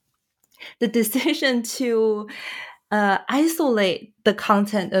 The decision to isolate the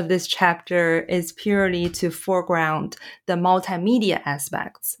content of this chapter is purely to foreground the multimedia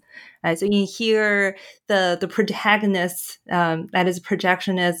aspects. So in here, the protagonists, that is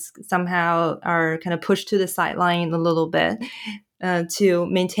projectionists, somehow are kind of pushed to the sideline a little bit to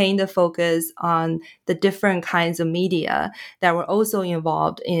maintain the focus on the different kinds of media that were also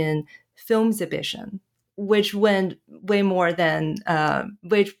involved in film exhibition, which went way more than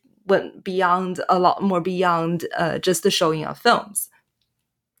which went beyond a lot more beyond just the showing of films.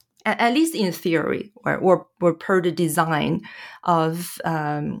 At least in theory, or per the design of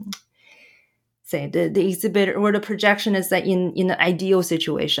say the exhibitor or the projectionist, that in an ideal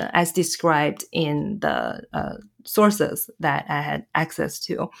situation as described in the sources that I had access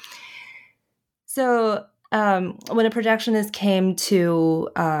to. So when a projectionist came to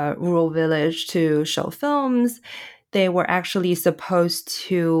a rural village to show films, they were actually supposed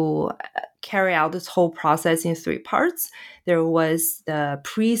to carry out this whole process in 3 parts. There was the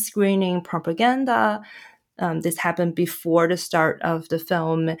pre-screening propaganda. This happened before the start of the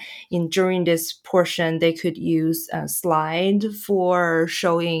film. During this portion, they could use a slide for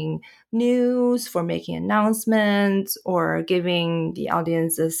showing news, for making announcements, or giving the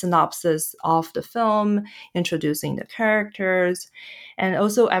audience a synopsis of the film, introducing the characters. And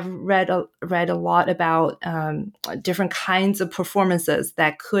also, I've read a lot about different kinds of performances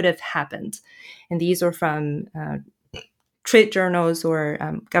that could have happened. And these are from trade journals or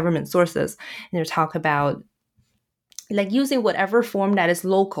government sources. And they talk about like using whatever form that is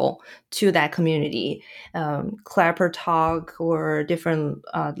local to that community, clapper talk or different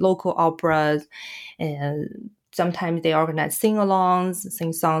local operas. And sometimes they organize sing-alongs,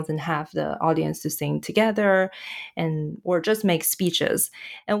 sing songs, and have the audience to sing together, or just make speeches.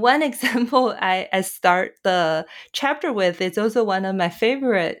 And one example I start the chapter with, it's also one of my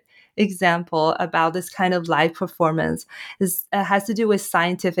favorite example about this kind of live performance has to do with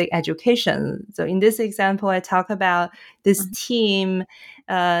scientific education. So in this example, I talk about this team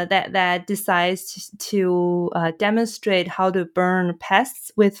that decides to demonstrate how to burn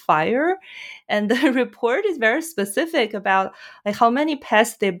pests with fire. And the report is very specific about like how many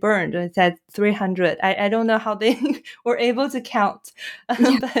pests they burned. It said 300. I don't know how they were able to count,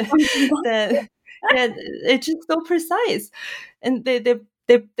 but it's just so precise. And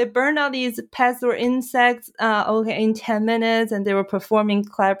they burned out these pests or insects in 10 minutes, and they were performing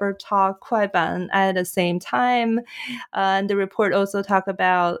clapper talk, 快板 at the same time. And the report also talked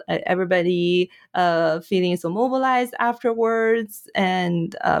about everybody feeling so mobilized afterwards,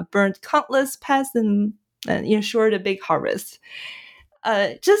 and burned countless pests and ensured a big harvest.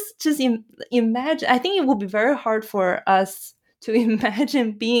 Just imagine. I think it would be very hard for us to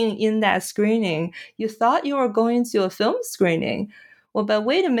imagine being in that screening. You thought you were going to a film screening. Well, but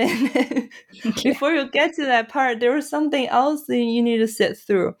wait a minute. Before you get to that part, there was something else that you need to sit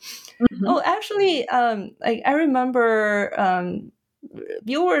through. Mm-hmm. Oh, actually, I remember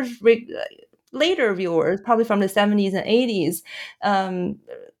later viewers, probably from the 70s and 80s,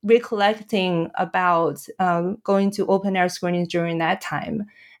 recollecting about going to open air screenings during that time.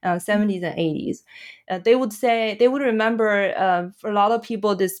 70s and 80s. They would remember for a lot of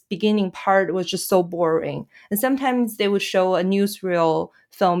people, this beginning part was just so boring. And sometimes they would show a newsreel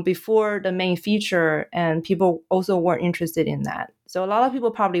film before the main feature, and people also weren't interested in that. So a lot of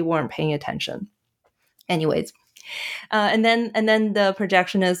people probably weren't paying attention. Anyways. And then the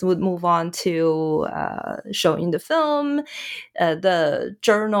projectionists would move on to showing the film. The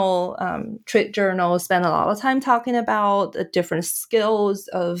journal, trade journal, spent a lot of time talking about the different skills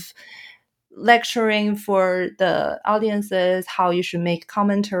of lecturing for the audiences, how you should make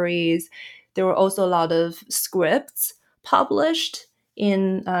commentaries. There were also a lot of scripts published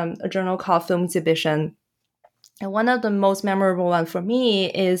in a journal called Film Exhibition. And one of the most memorable one for me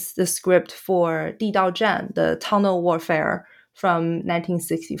is the script for 地道战, the tunnel warfare from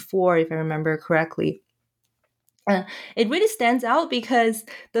 1964, if I remember correctly. It really stands out because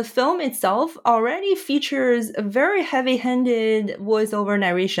the film itself already features a very heavy-handed voiceover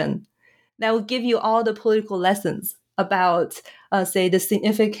narration that will give you all the political lessons about, say, the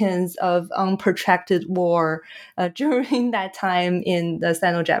significance of unprotracted war during that time in the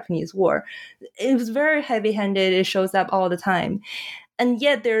Sino-Japanese War. It was very heavy-handed. It shows up all the time. And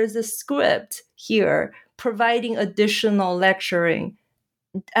yet there is a script here providing additional lecturing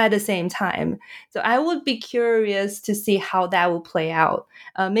at the same time. So I would be curious to see how that will play out.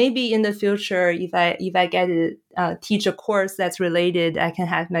 Maybe in the future, if I get to teach a course that's related, I can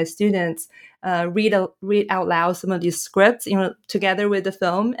have my students read out loud some of these scripts, together with the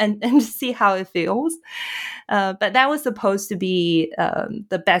film, and see how it feels. But that was supposed to be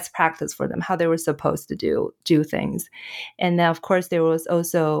the best practice for them, how they were supposed to do things. And then, of course, there was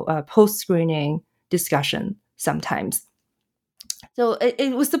also a post-screening discussion sometimes. So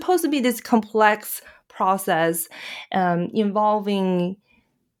it was supposed to be this complex process involving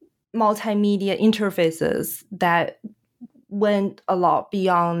multimedia interfaces that went a lot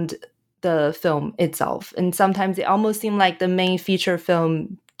beyond the film itself. And sometimes it almost seemed like the main feature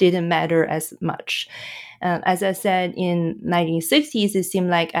film didn't matter as much. As I said, in 1960s, it seemed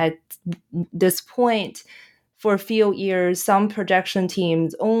like at this point, for a few years, some projection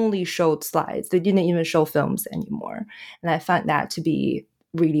teams only showed slides. They didn't even show films anymore. And I found that to be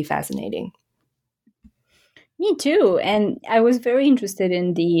really fascinating. Me too. And I was very interested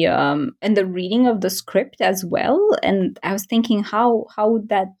in the reading of the script as well. And I was thinking, how would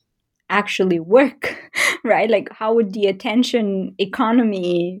that actually work, right? Like, how would the attention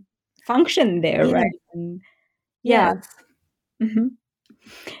economy function there, right? And, yeah. Yes. Mm-hmm.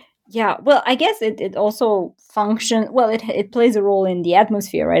 Yeah, well, I guess it also functions, well, it plays a role in the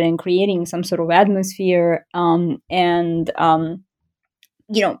atmosphere, right? And creating some sort of atmosphere,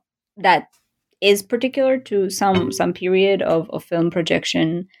 that is particular to some period of film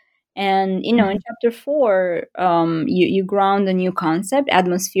projection. And, in chapter 4, you ground a new concept,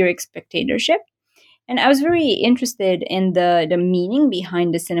 atmospheric spectatorship. And I was very interested in the meaning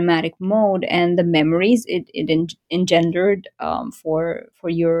behind the cinematic mode and the memories it engendered for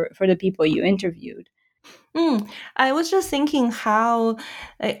the people you interviewed. I was just thinking how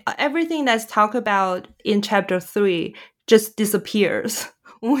everything that's talked about in chapter 3 just disappears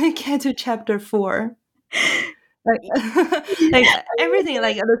when we get to chapter 4. Like everything,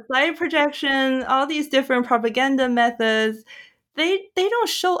 like the slide projection, all these different propaganda methods, they don't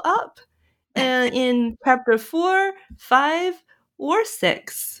show up in chapter 4, 5, or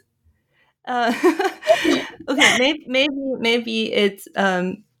 6. Okay, maybe it's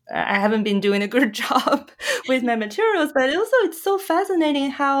I haven't been doing a good job with my materials, but also it's so fascinating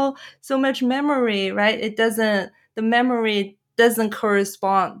how so much memory, right? The memory doesn't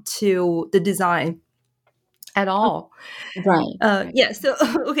correspond to the design at all. Right. Yeah. So,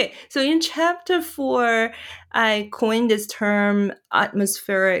 okay. So in chapter 4, I coined this term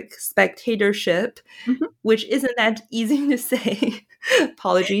atmospheric spectatorship, which isn't that easy to say.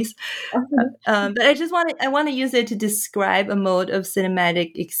 Apologies. But I want to use it to describe a mode of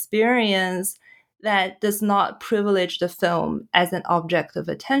cinematic experience that does not privilege the film as an object of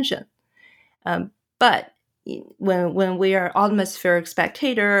attention. But when we are atmospheric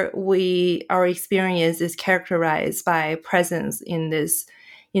spectator, our experience is characterized by presence in this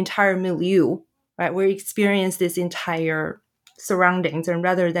entire milieu, right? We experience this entire surroundings, and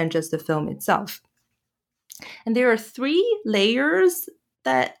rather than just the film itself. And there are 3 layers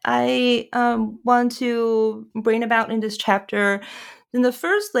that I want to bring about in this chapter. In the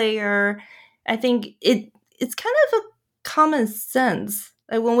first layer, I think it's kind of a common sense.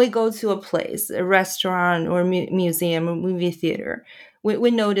 Like when we go to a place, a restaurant or museum or movie theater, we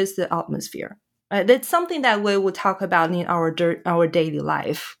notice the atmosphere. That's something that we would talk about in our daily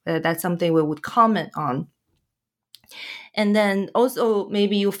life. That's something we would comment on. And then also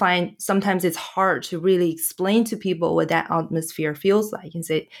maybe you find sometimes it's hard to really explain to people what that atmosphere feels like and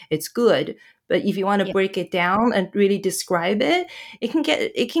say it's good. But if you want to break it down and really describe it, it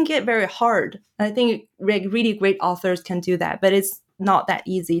can get very hard. I think really great authors can do that, but it's not that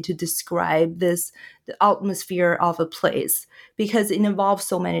easy to describe the atmosphere of a place because it involves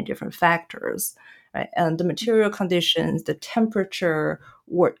so many different factors, right? And the material conditions, the temperature,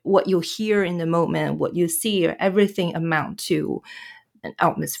 what you hear in the moment, what you see, everything amount to an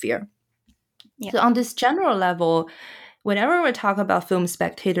atmosphere. Yeah. So on this general level, whenever we talk about film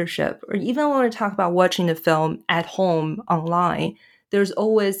spectatorship, or even when we talk about watching the film at home online, there's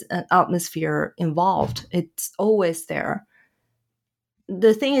always an atmosphere involved. It's always there.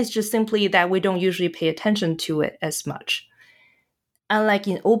 The thing is just simply that we don't usually pay attention to it as much. Unlike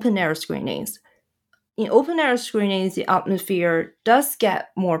in open-air screenings, the atmosphere does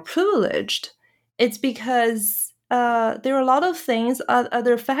get more privileged. It's because there are a lot of things,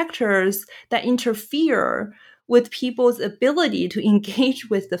 other factors that interfere with people's ability to engage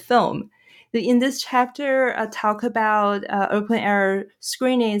with the film. In this chapter, I talk about open-air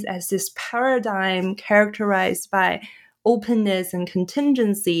screenings as this paradigm characterized by openness and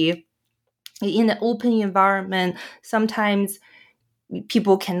contingency. In an open environment, sometimes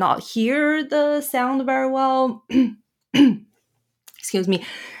people cannot hear the sound very well. Excuse me.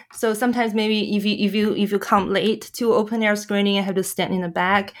 So sometimes maybe if you come late to open air screening and have to stand in the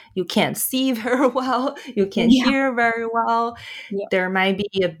back, you can't see very well, you can't hear very well. Yeah. There might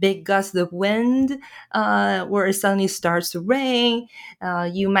be a big gust of wind where it suddenly starts to rain.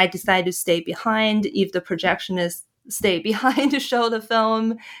 You might decide to stay behind if the projectionist stay behind to show the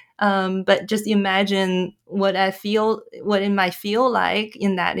film. But just imagine what it might feel like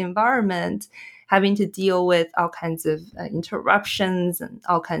in that environment, having to deal with all kinds of interruptions and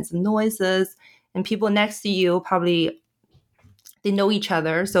all kinds of noises. And people next to you probably, they know each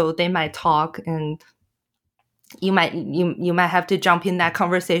other, so they might talk, and you might have to jump in that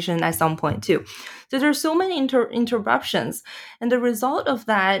conversation at some point too. So there's so many interruptions. And the result of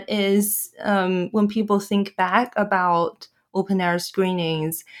that is when people think back about open air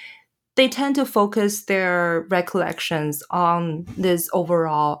screenings, they tend to focus their recollections on this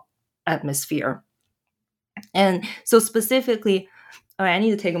overall atmosphere. And so specifically, all right, I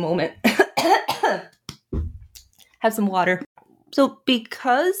need to take a moment, have some water. So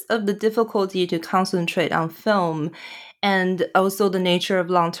because of the difficulty to concentrate on film and also the nature of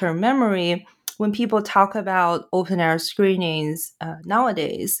long-term memory, when people talk about open air screenings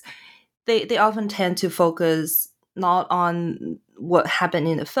nowadays, they often tend to focus not on what happened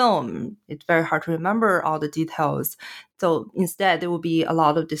in the film. It's very hard to remember all the details. So instead, there will be a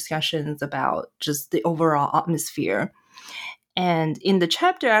lot of discussions about just the overall atmosphere. And in the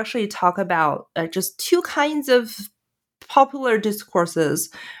chapter, I actually talk about just two kinds of popular discourses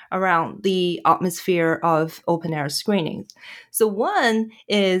around the atmosphere of open air screenings. So one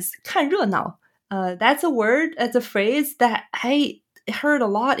is 看热闹. That's a word, that's a phrase that I heard a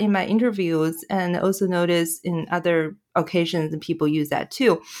lot in my interviews, and also noticed in other occasions and people use that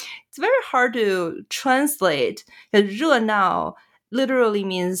too. It's very hard to translate. 热闹 literally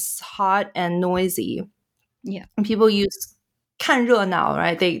means hot and noisy. Yeah. And people use 看热闹,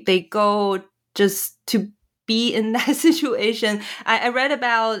 right? They go just to be in that situation. I read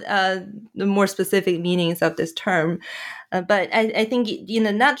about the more specific meanings of this term. But I think in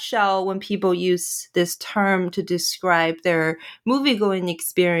a nutshell, when people use this term to describe their movie-going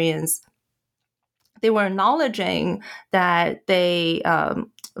experience, they were acknowledging that they,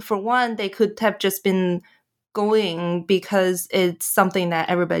 for one, they could have just been going because it's something that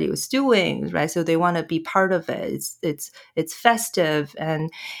everybody was doing, right? So they want to be part of it. It's festive, and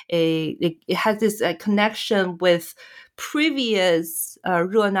it has this connection with previous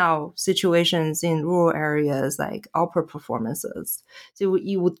热闹 situations in rural areas, like opera performances. So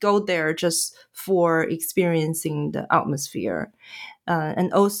you would go there just for experiencing the atmosphere.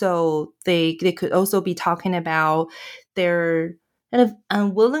 And also they could also be talking about their kind of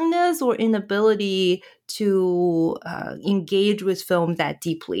unwillingness or inability to engage with film that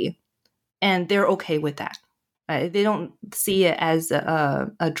deeply. And they're okay with that. Right? They don't see it as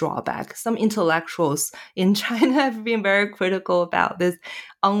a drawback. Some intellectuals in China have been very critical about this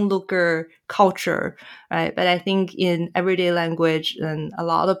onlooker culture, right? But I think in everyday language, and a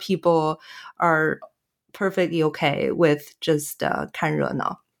lot of people are perfectly okay with just 看热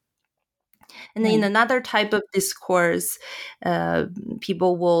闹. And then in another type of discourse,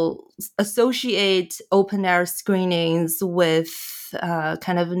 people will associate open air screenings with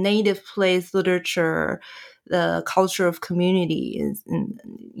kind of native place literature, the culture of communities, and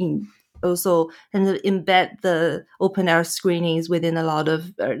also kind of embed the open air screenings within a lot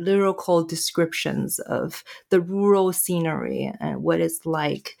of lyrical descriptions of the rural scenery and what it's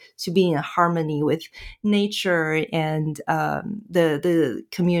like to be in harmony with nature and the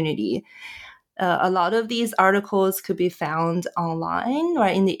community. A lot of these articles could be found online,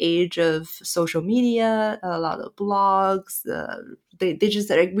 right? In the age of social media, a lot of blogs, they just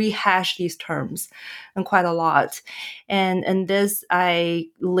rehash these terms and quite a lot. And this I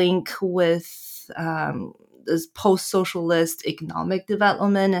link with this post-socialist economic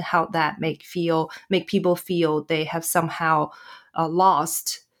development and how that make people feel they have somehow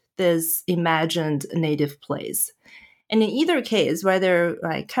lost this imagined native place. And in either case, whether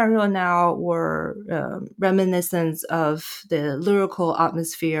like 看热闹 or reminiscence of the lyrical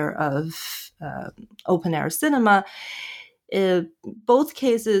atmosphere of open air cinema, both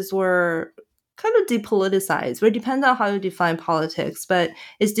cases were kind of depoliticized. It depends on how you define politics, but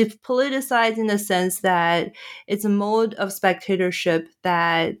it's depoliticized in the sense that it's a mode of spectatorship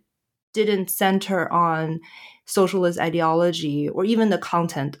that didn't center on socialist ideology or even the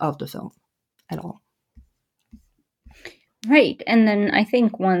content of the film at all. Right. And then I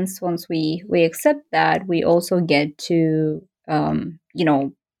think once we accept that, we also get to,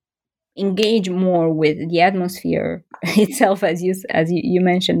 engage more with the atmosphere itself, as you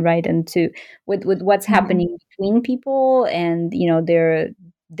mentioned, right, and to with what's happening between people, and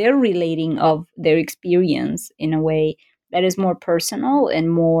they're relating of their experience in a way that is more personal and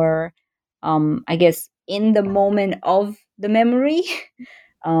more, I guess, in the moment of the memory,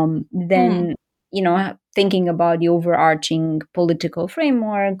 than thinking about the overarching political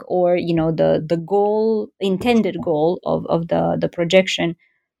framework, or the goal, intended goal of the projection.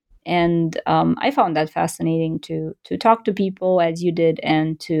 And I found that fascinating to talk to people as you did,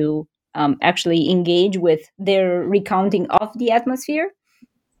 and to actually engage with their recounting of the atmosphere,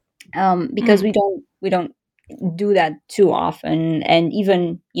 because we don't do that too often. And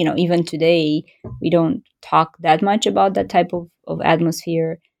even today, we don't talk that much about that type of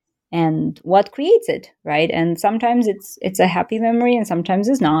atmosphere and what creates it, right? And sometimes it's a happy memory, and sometimes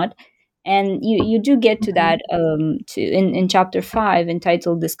it's not. And you do get to that, in chapter 5,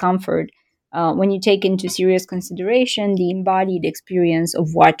 entitled Discomfort, when you take into serious consideration the embodied experience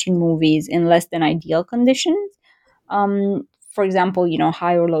of watching movies in less than ideal conditions. For example,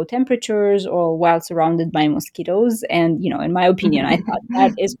 high or low temperatures, or while surrounded by mosquitoes. And in my opinion, I thought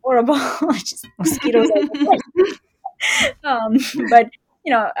that is horrible. Just mosquitoes are the worst. But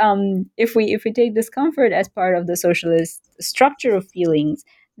if we take discomfort as part of the socialist structure of feelings,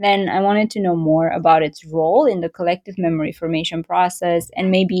 then I wanted to know more about its role in the collective memory formation process,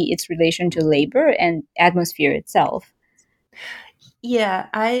 and maybe its relation to labor and atmosphere itself. Yeah,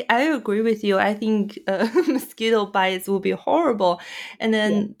 I agree with you. I think mosquito bites will be horrible. And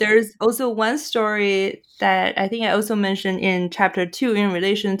then there's also one story that I think I also mentioned in chapter 2 in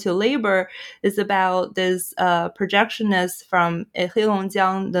relation to labor, is about this projectionist from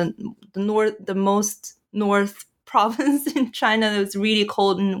Heilongjiang, the most north province in China that was really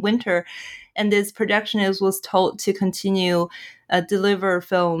cold in winter. And this projectionist was told to continue deliver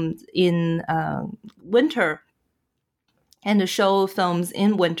films in winter, and to show films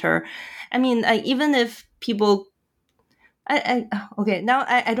in winter. I mean, even if people, okay, now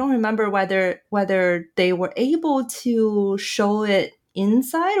I don't remember whether they were able to show it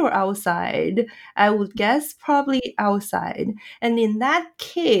inside or outside. I would guess probably outside. And in that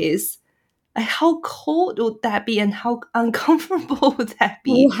case, how cold would that be, and how uncomfortable would that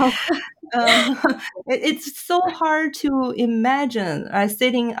be? Wow. It's so hard to imagine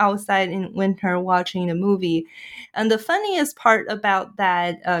sitting outside in winter watching a movie. And the funniest part about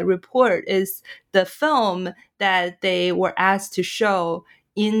that report is the film that they were asked to show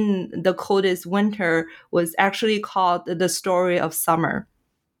in the coldest winter was actually called The Story of Summer.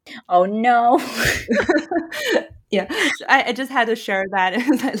 Oh no. Yeah, so I just had to share that.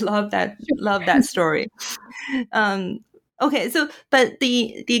 I love that story. Okay, so but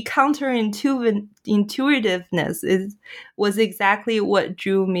the counterintuitiveness was exactly what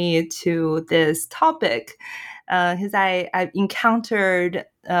drew me to this topic, because I've encountered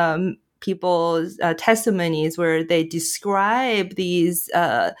people's testimonies where they describe these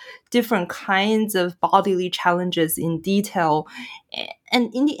different kinds of bodily challenges in detail.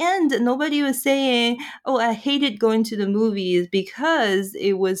 And in the end, nobody was saying, oh, I hated going to the movies because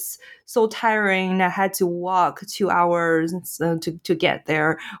it was so tiring and I had to walk 2 hours to get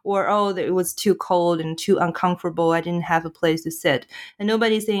there. Or, oh, it was too cold and too uncomfortable. I didn't have a place to sit. And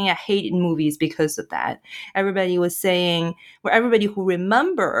nobody's saying I hated movies because of that. Everybody was saying, or everybody who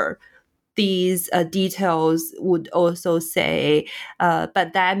remember these details would also say,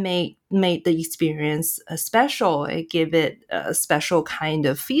 but that made the experience special. It gave it a special kind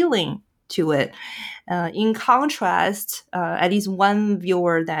of feeling to it. In contrast, at least one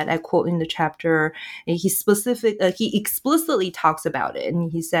viewer that I quote in the chapter, he explicitly talks about it, and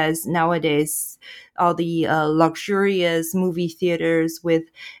he says nowadays all the luxurious movie theaters with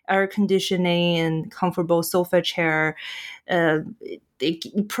air conditioning and comfortable sofa chair, they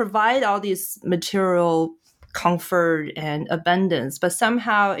provide all these material comfort and abundance, but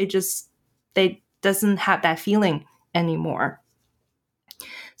somehow they doesn't have that feeling anymore.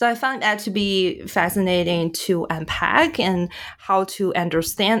 So I found that to be fascinating to unpack and how to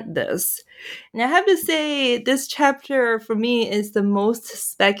understand this. And I have to say, this chapter for me is the most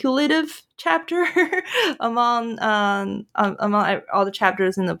speculative chapter among all the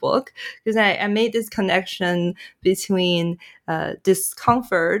chapters in the book, because I made this connection between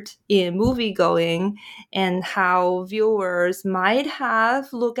discomfort in movie going and how viewers might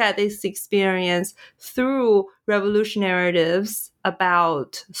have looked at this experience through revolutionary narratives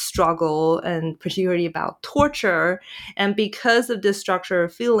about struggle and particularly about torture. And because of this structure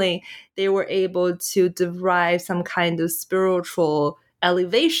of feeling, they were able to derive some kind of spiritual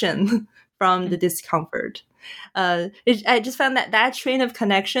elevation from the discomfort. I just found that train of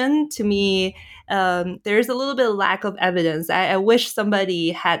connection to me, there's a little bit of lack of evidence. I wish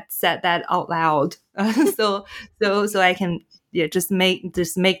somebody had said that out loud, so I can just make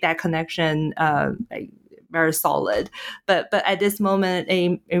that connection like very solid. But at this moment,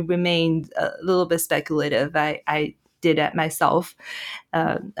 it remained a little bit speculative. I did it myself.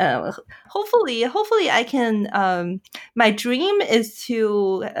 Hopefully I can. My dream is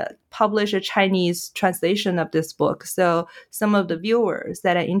to publish a Chinese translation of this book, so some of the viewers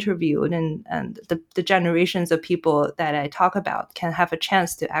that I interviewed and the generations of people that I talk about can have a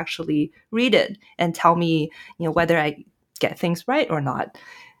chance to actually read it and tell me, whether I get things right or not.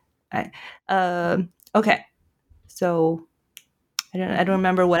 Okay, so I don't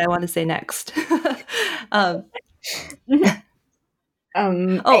remember what I want to say next. In the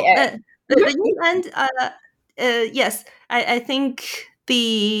end, yes, I think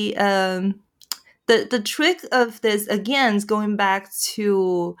the trick of this again is going back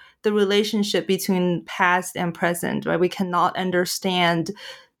to the relationship between past and present, right? We cannot understand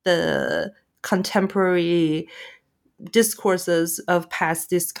the contemporary discourses of past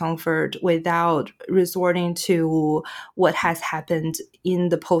discomfort without resorting to what has happened in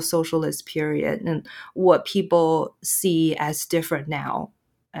the post-socialist period and what people see as different now,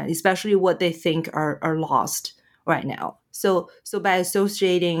 especially what they think are lost right now. So by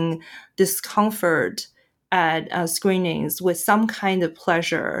associating discomfort at screenings with some kind of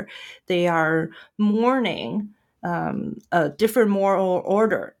pleasure, they are mourning a different moral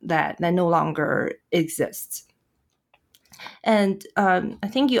order that no longer exists. And I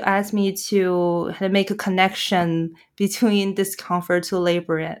think you asked me to make a connection between discomfort to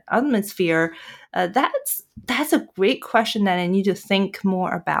labor and atmosphere. That's a great question that I need to think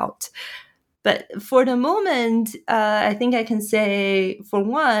more about. But for the moment, I think I can say, for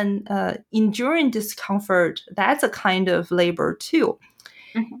one, enduring discomfort, that's a kind of labor too.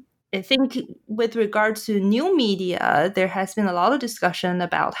 Mm-hmm. I think with regard to new media, there has been a lot of discussion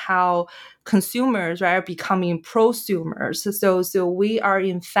about how consumers are becoming prosumers. So we are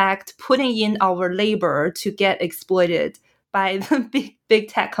in fact putting in our labor to get exploited by the big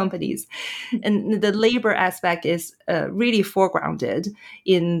tech companies. And the labor aspect is really foregrounded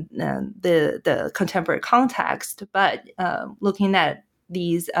in the contemporary context. But looking at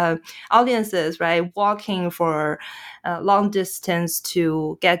these audiences, right, walking for long distance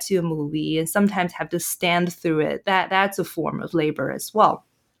to get to a movie and sometimes have to stand through it, that's a form of labor as well.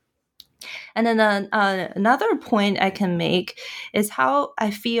 And then another point I can make is how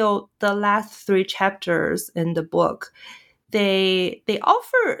I feel the last 3 chapters in the book, they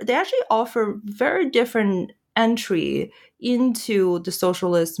actually offer very different entry into the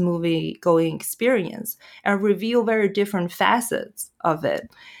socialist movie going experience and reveal very different facets of it.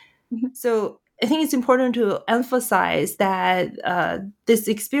 Mm-hmm. So I think it's important to emphasize that this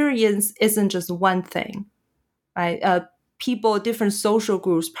experience isn't just one thing, right? People, different social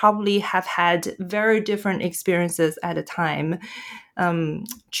groups probably have had very different experiences at a time.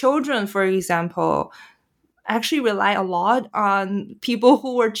 Children, for example, actually rely a lot on people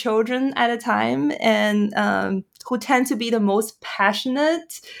who were children at a time and who tend to be the most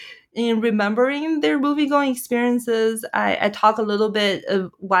passionate in remembering their movie-going experiences. I talk a little bit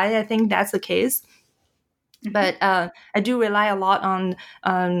of why I think that's the case. Mm-hmm. But I do rely a lot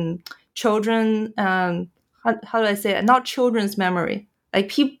on children, how do I say it? Not children's memory,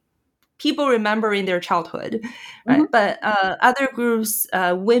 like people remembering their childhood, right? Mm-hmm. But other groups,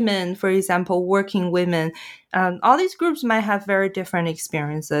 women, for example, working women, all these groups might have very different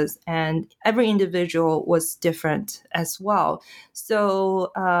experiences, and every individual was different as well.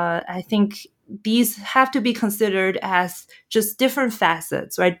 So I think these have to be considered as just different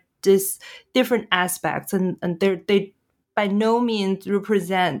facets, right? Just different aspects, and they by no means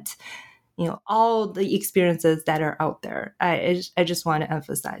represent all the experiences that are out there. I just want to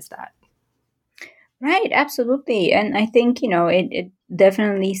emphasize that. Right, absolutely. And I think, it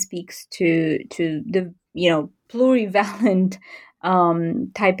definitely speaks to the, plurivalent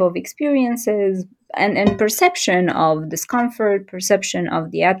type of experiences and perception of discomfort, perception of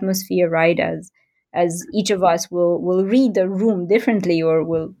the atmosphere, right? As each of us will read the room differently or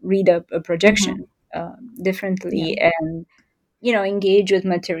will read a projection differently. Yeah. And engage with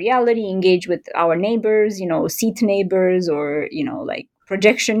materiality, engage with our neighbors, seat neighbors, or like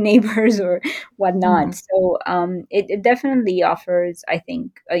projection neighbors or whatnot. Mm-hmm. So it definitely offers, I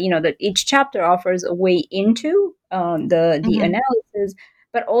think, that each chapter offers a way into the mm-hmm. analysis,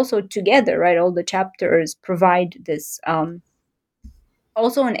 but also together, right? All the chapters provide this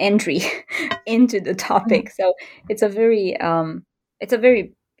also an entry into the topic. Mm-hmm. So it's a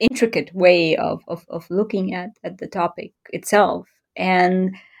very intricate way of looking at the topic itself.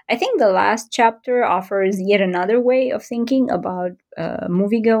 And I think the last chapter offers yet another way of thinking about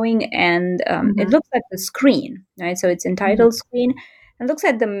movie going, and it looks at the screen, right? So it's entitled Screen, and looks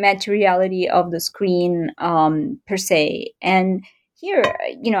at the materiality of the screen per se. And here,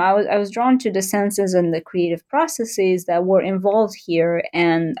 I was drawn to the senses and the creative processes that were involved here,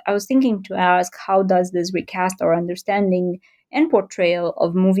 and I was thinking to ask, how does this recast our understanding and portrayal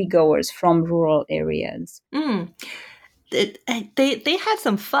of moviegoers from rural areas? They had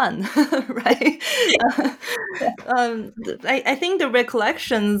some fun, right? I think the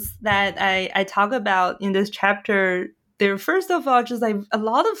recollections that I talk about in this chapter, they're first of all just like a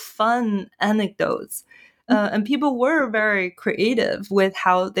lot of fun anecdotes. And people were very creative with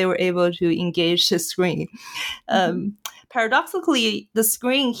how they were able to engage the screen. Paradoxically, the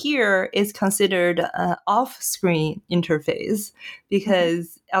screen here is considered an off-screen interface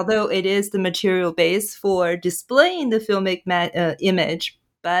because although it is the material base for displaying the filmic image,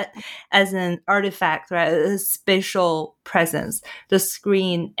 but as an artifact, right, a spatial presence, the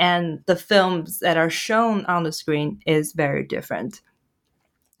screen and the films that are shown on the screen is very different.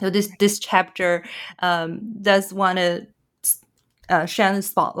 So this chapter does want to shine a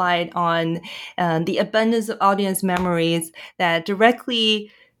spotlight on the abundance of audience memories that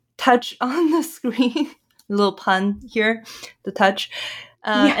directly touch on the screen. A little pun here, the touch.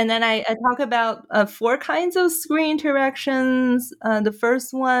 And then I talk about 4 kinds of screen interactions. The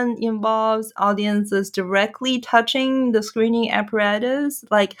first one involves audiences directly touching the screening apparatus,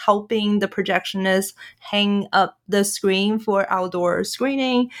 like helping the projectionist hang up the screen for outdoor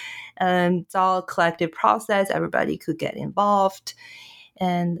screening. It's all a collective process. Everybody could get involved.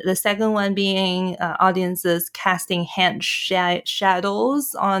 And the second one being audiences casting hand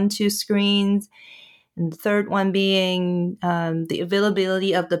shadows onto screens. And the third one being the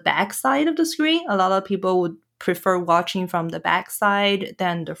availability of the backside of the screen. A lot of people would prefer watching from the backside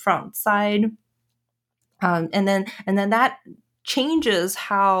than the front side. And then that changes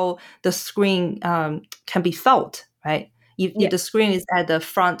how the screen can be felt, right? If the screen is at the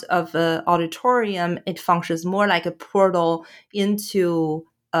front of the auditorium, it functions more like a portal into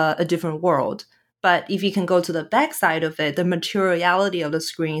a different world. But if you can go to the backside of it, the materiality of the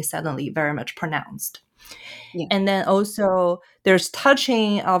screen is suddenly very much pronounced. Yeah. And then also there's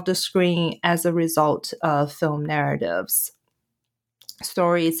touching of the screen as a result of film narratives.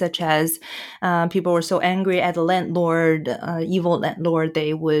 Stories such as people were so angry at the landlord, evil landlord,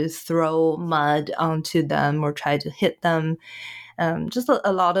 they would throw mud onto them or try to hit them. Just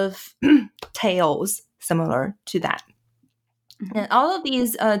a lot of tales similar to that. And all of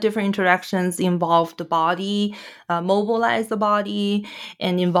these different interactions involve the body, mobilize the body,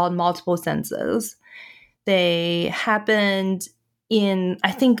 and involve multiple senses. They happened in,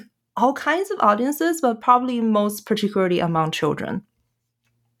 I think, all kinds of audiences, but probably most particularly among children.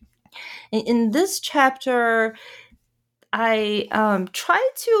 In this chapter, I try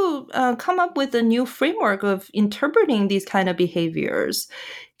to come up with a new framework of interpreting these kind of behaviors.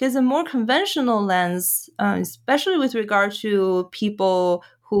 Because a more conventional lens, especially with regard to people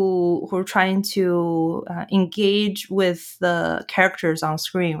who are trying to engage with the characters on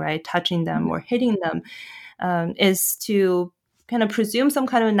screen, right, touching them or hitting them, is to kind of presume some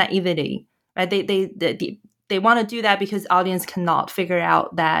kind of naivety, right? They want to do that because audience cannot figure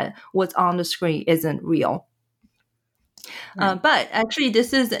out that what's on the screen isn't real. But actually,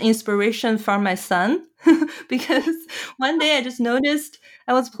 this is inspiration from my son because one day I just noticed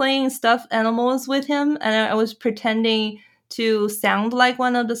I was playing stuffed animals with him and I was pretending to sound like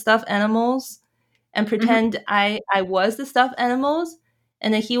one of the stuffed animals and pretend I was the stuffed animals.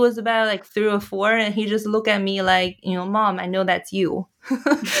 And then he was about like 3 or 4 and he just looked at me like, Mom, I know that's you.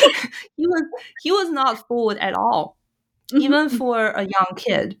 He was not fooled at all, even for a young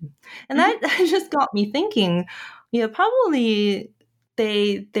kid. And that just got me thinking, probably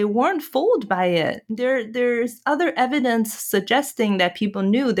they weren't fooled by it. There's other evidence suggesting that people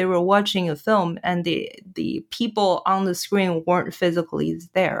knew they were watching a film and the people on the screen weren't physically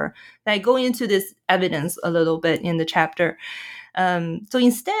there. I go into this evidence a little bit in the chapter. So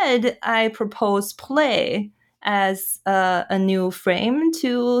instead, I propose play as a new frame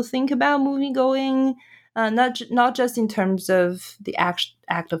to think about movie going, not just in terms of the act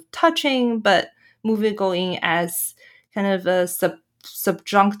of touching, but movie going as kind of a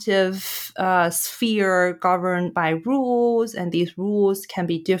subjunctive sphere governed by rules, and these rules can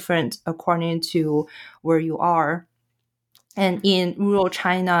be different according to where you are. And in rural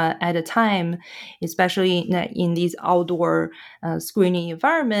China at the time, especially in these outdoor screening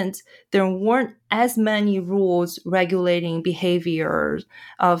environments, there weren't as many rules regulating behavior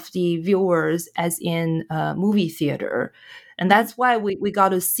of the viewers as in a movie theater. And that's why we got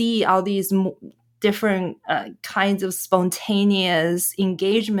to see all these different kinds of spontaneous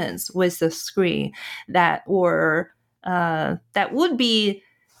engagements with the screen that would be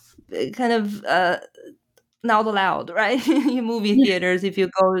kind of not allowed, right? In movie theaters, if you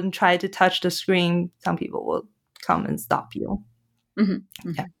go and try to touch the screen, some people will come and stop you. Mm-hmm.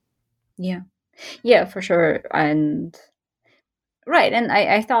 Yeah, for sure. And right, and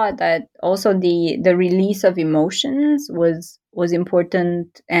I thought that also the release of emotions was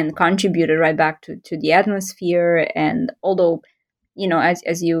important and contributed right back to the atmosphere. And although,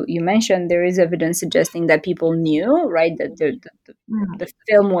 as you mentioned, there is evidence suggesting that people knew, right, that the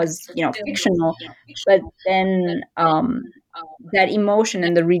film was, fictional, but then that emotion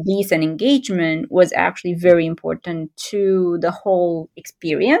and the release and engagement was actually very important to the whole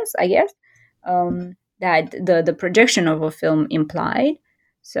experience, I guess, that the projection of a film implied.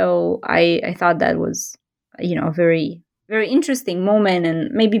 So I thought that was, a very, very interesting moment,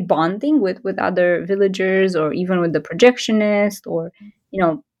 and maybe bonding with other villagers, or even with the projectionist, or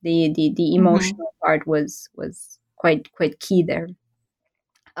the emotional part was quite key there.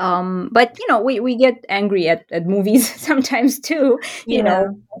 But we get angry at movies sometimes too,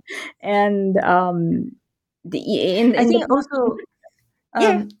 and I think also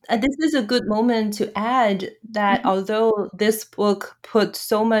this is a good moment to add that although this book put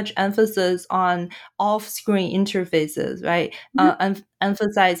so much emphasis on off-screen interfaces, right,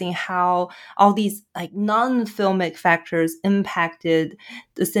 emphasizing how all these like non-filmic factors impacted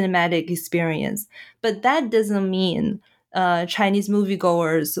the cinematic experience, but that doesn't mean Chinese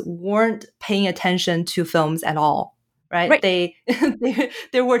moviegoers weren't paying attention to films at all. Right?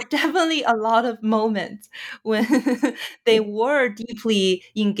 There were definitely a lot of moments when they were deeply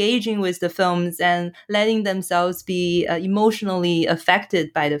engaging with the films and letting themselves be emotionally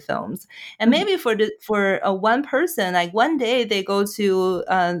affected by the films. And maybe for one person, like one day they go to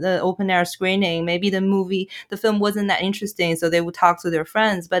the open air screening, maybe the film wasn't that interesting, so they would talk to their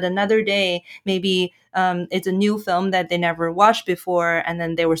friends. But another day, maybe it's a new film that they never watched before, and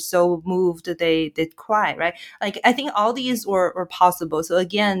then they were so moved that they did cry, right? Like, I think all these were possible. So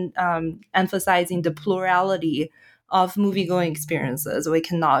again, emphasizing the plurality of movie-going experiences. We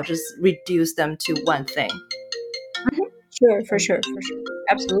cannot just reduce them to one thing. Sure, for sure.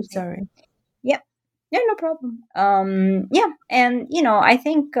 Absolutely. Sorry. Yeah, no problem. And I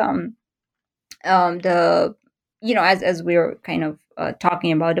think as we're kind of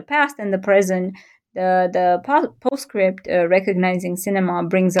talking about the past and the present, the postscript recognizing cinema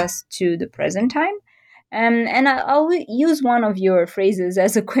brings us to the present time. And I'll use one of your phrases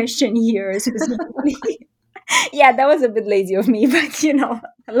as a question here specifically. Yeah, that was a bit lazy of me, but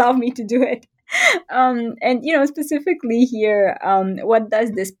allow me to do it. And specifically here, what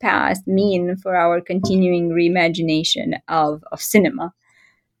does this past mean for our continuing reimagination of cinema?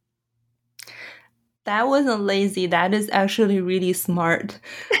 That wasn't lazy. That is actually really smart.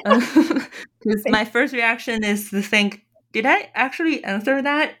 Because my first reaction is to think, did I actually answer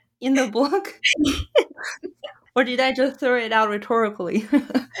that in the book? Or did I just throw it out rhetorically?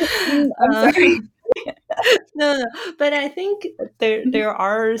 I'm sorry. No. But I think there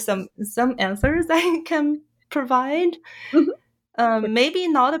are some answers I can provide. Maybe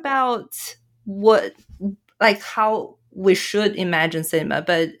not about how we should imagine cinema,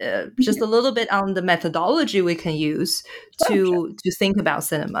 but just a little bit on the methodology we can use to think about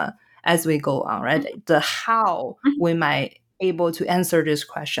cinema as we go on, right? The how we might able to answer this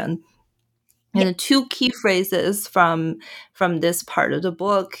question. And the two key phrases from this part of the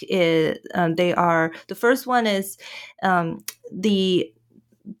book is the first one is the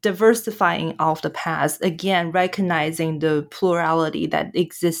diversifying of the past, again recognizing the plurality that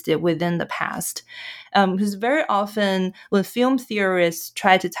existed within the past. Because very often when film theorists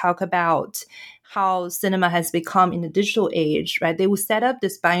try to talk about how cinema has become in the digital age, right, they will set up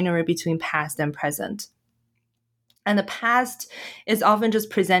this binary between past and present. And the past is often just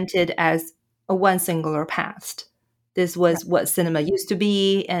presented as a one singular past. This was what cinema used to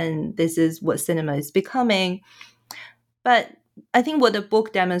be, and this is what cinema is becoming. But I think what the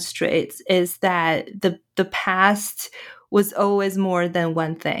book demonstrates is that the past was always more than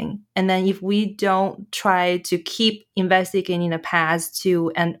one thing. And then if we don't try to keep investigating the past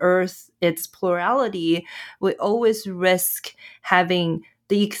to unearth its plurality, we always risk having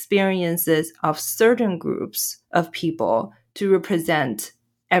the experiences of certain groups of people to represent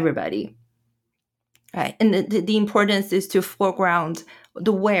everybody. Right. And the importance is to foreground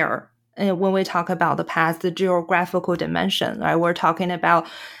the where. And when we talk about the past, the geographical dimension, right? We're talking about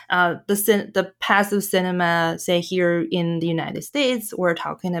the past of cinema, say here in the United States. We're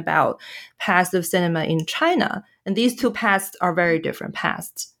talking about past of cinema in China, and these two pasts are very different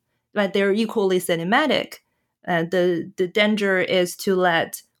pasts, but they're equally cinematic. The danger is to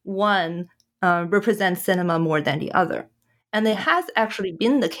let one represent cinema more than the other. And it has actually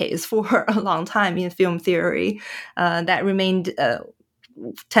been the case for a long time in film theory. That remained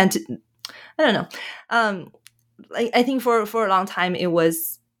tend to, I don't know. I think for a long time it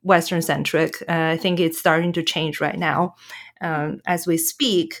was Western centric. I think it's starting to change right now as we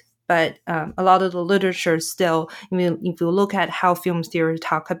speak. But a lot of the literature still, if you look at how film theory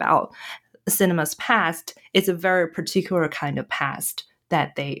talk about cinema's past, it's a very particular kind of past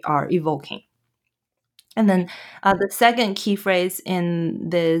that they are evoking. And then the second key phrase in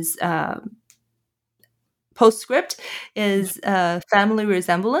this postscript is family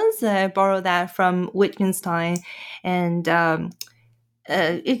resemblance. I borrowed that from Wittgenstein, and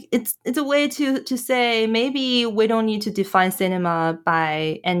it's a way to say maybe we don't need to define cinema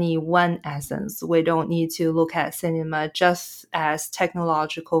by any one essence. We don't need to look at cinema just as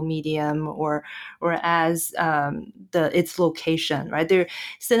technological medium or as its location. Right,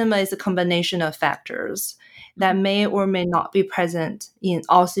 cinema is a combination of factors that may or may not be present in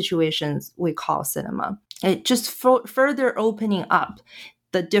all situations we call cinema. It just further opening up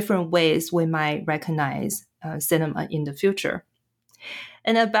the different ways we might recognize cinema in the future.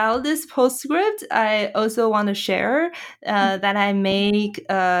 And about this postscript, I also want to share that I make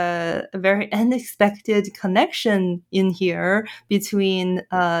a very unexpected connection in here between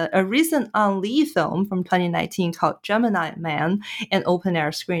a recent Ang Lee film from 2019 called Gemini Man and open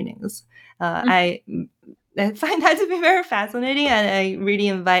air screenings. I find that to be very fascinating, and I really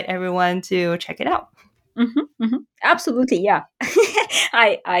invite everyone to check it out. Mm-hmm, mm-hmm. Absolutely, yeah.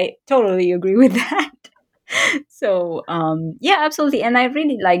 I totally agree with that. So yeah, absolutely. And I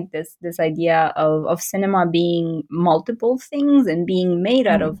really like this idea of cinema being multiple things and being made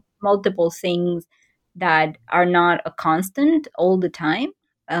out of multiple things that are not a constant all the time.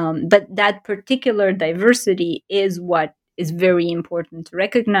 But that particular diversity is what is very important to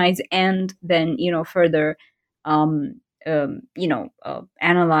recognize, and then further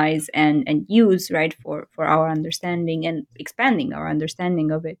analyze and use, right, for our understanding and expanding our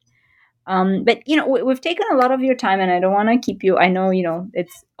understanding of it. But we've taken a lot of your time, and I don't want to keep you. I know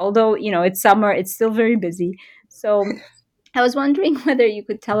it's, although it's summer, it's still very busy. So I was wondering whether you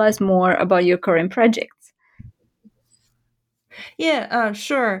could tell us more about your current projects. Yeah,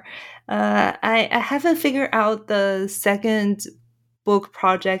 sure. I haven't figured out the second book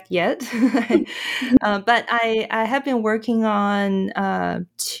project yet, but I have been working on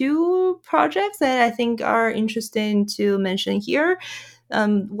two projects that I think are interesting to mention here.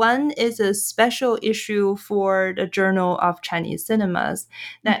 One is a special issue for the Journal of Chinese Cinemas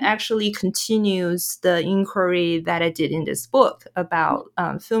that actually continues the inquiry that I did in this book about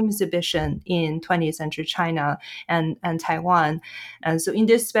film exhibition in 20th century China and Taiwan. And so in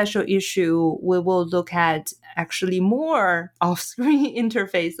this special issue, we will look at actually more off-screen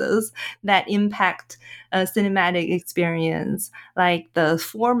interfaces that impact cinematic experience, like the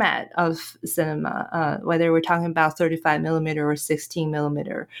format of cinema, whether we're talking about 35 millimeter or 16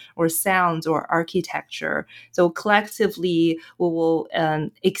 millimeter, or sounds or architecture. So collectively, we will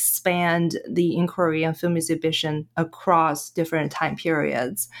expand the inquiry on film exhibition across different time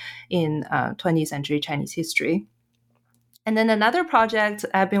periods in 20th century Chinese history. And then another project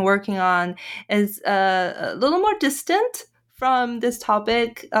I've been working on is a little more distant from this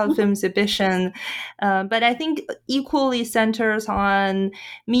topic of film exhibition, but I think equally centers on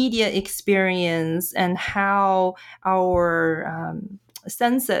media experience and how our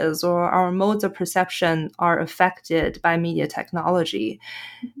senses or our modes of perception are affected by media technology.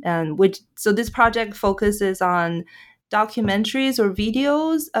 And so this project focuses on documentaries or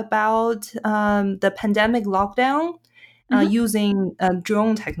videos about the pandemic lockdown, using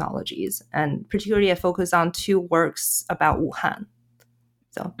drone technologies, and particularly I focus on two works about Wuhan.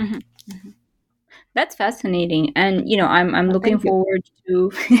 So that's fascinating, and I'm looking forward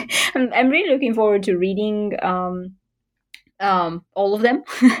to. I'm really looking forward to reading all of them,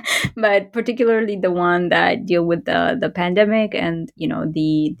 but particularly the one that deal with the pandemic and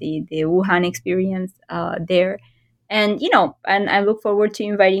the Wuhan experience there. And and I look forward to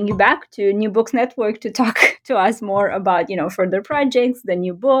inviting you back to New Books Network to talk to us more about further projects, the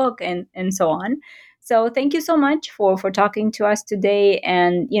new book, and so on. So thank you so much for talking to us today,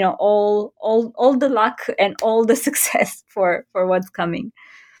 and all the luck and all the success for what's coming.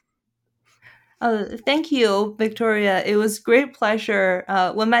 Thank you, Victoria. It was great pleasure.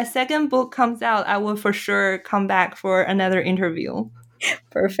 When my second book comes out, I will for sure come back for another interview.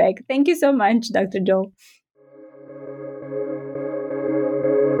 Perfect. Thank you so much, Dr. Zhou.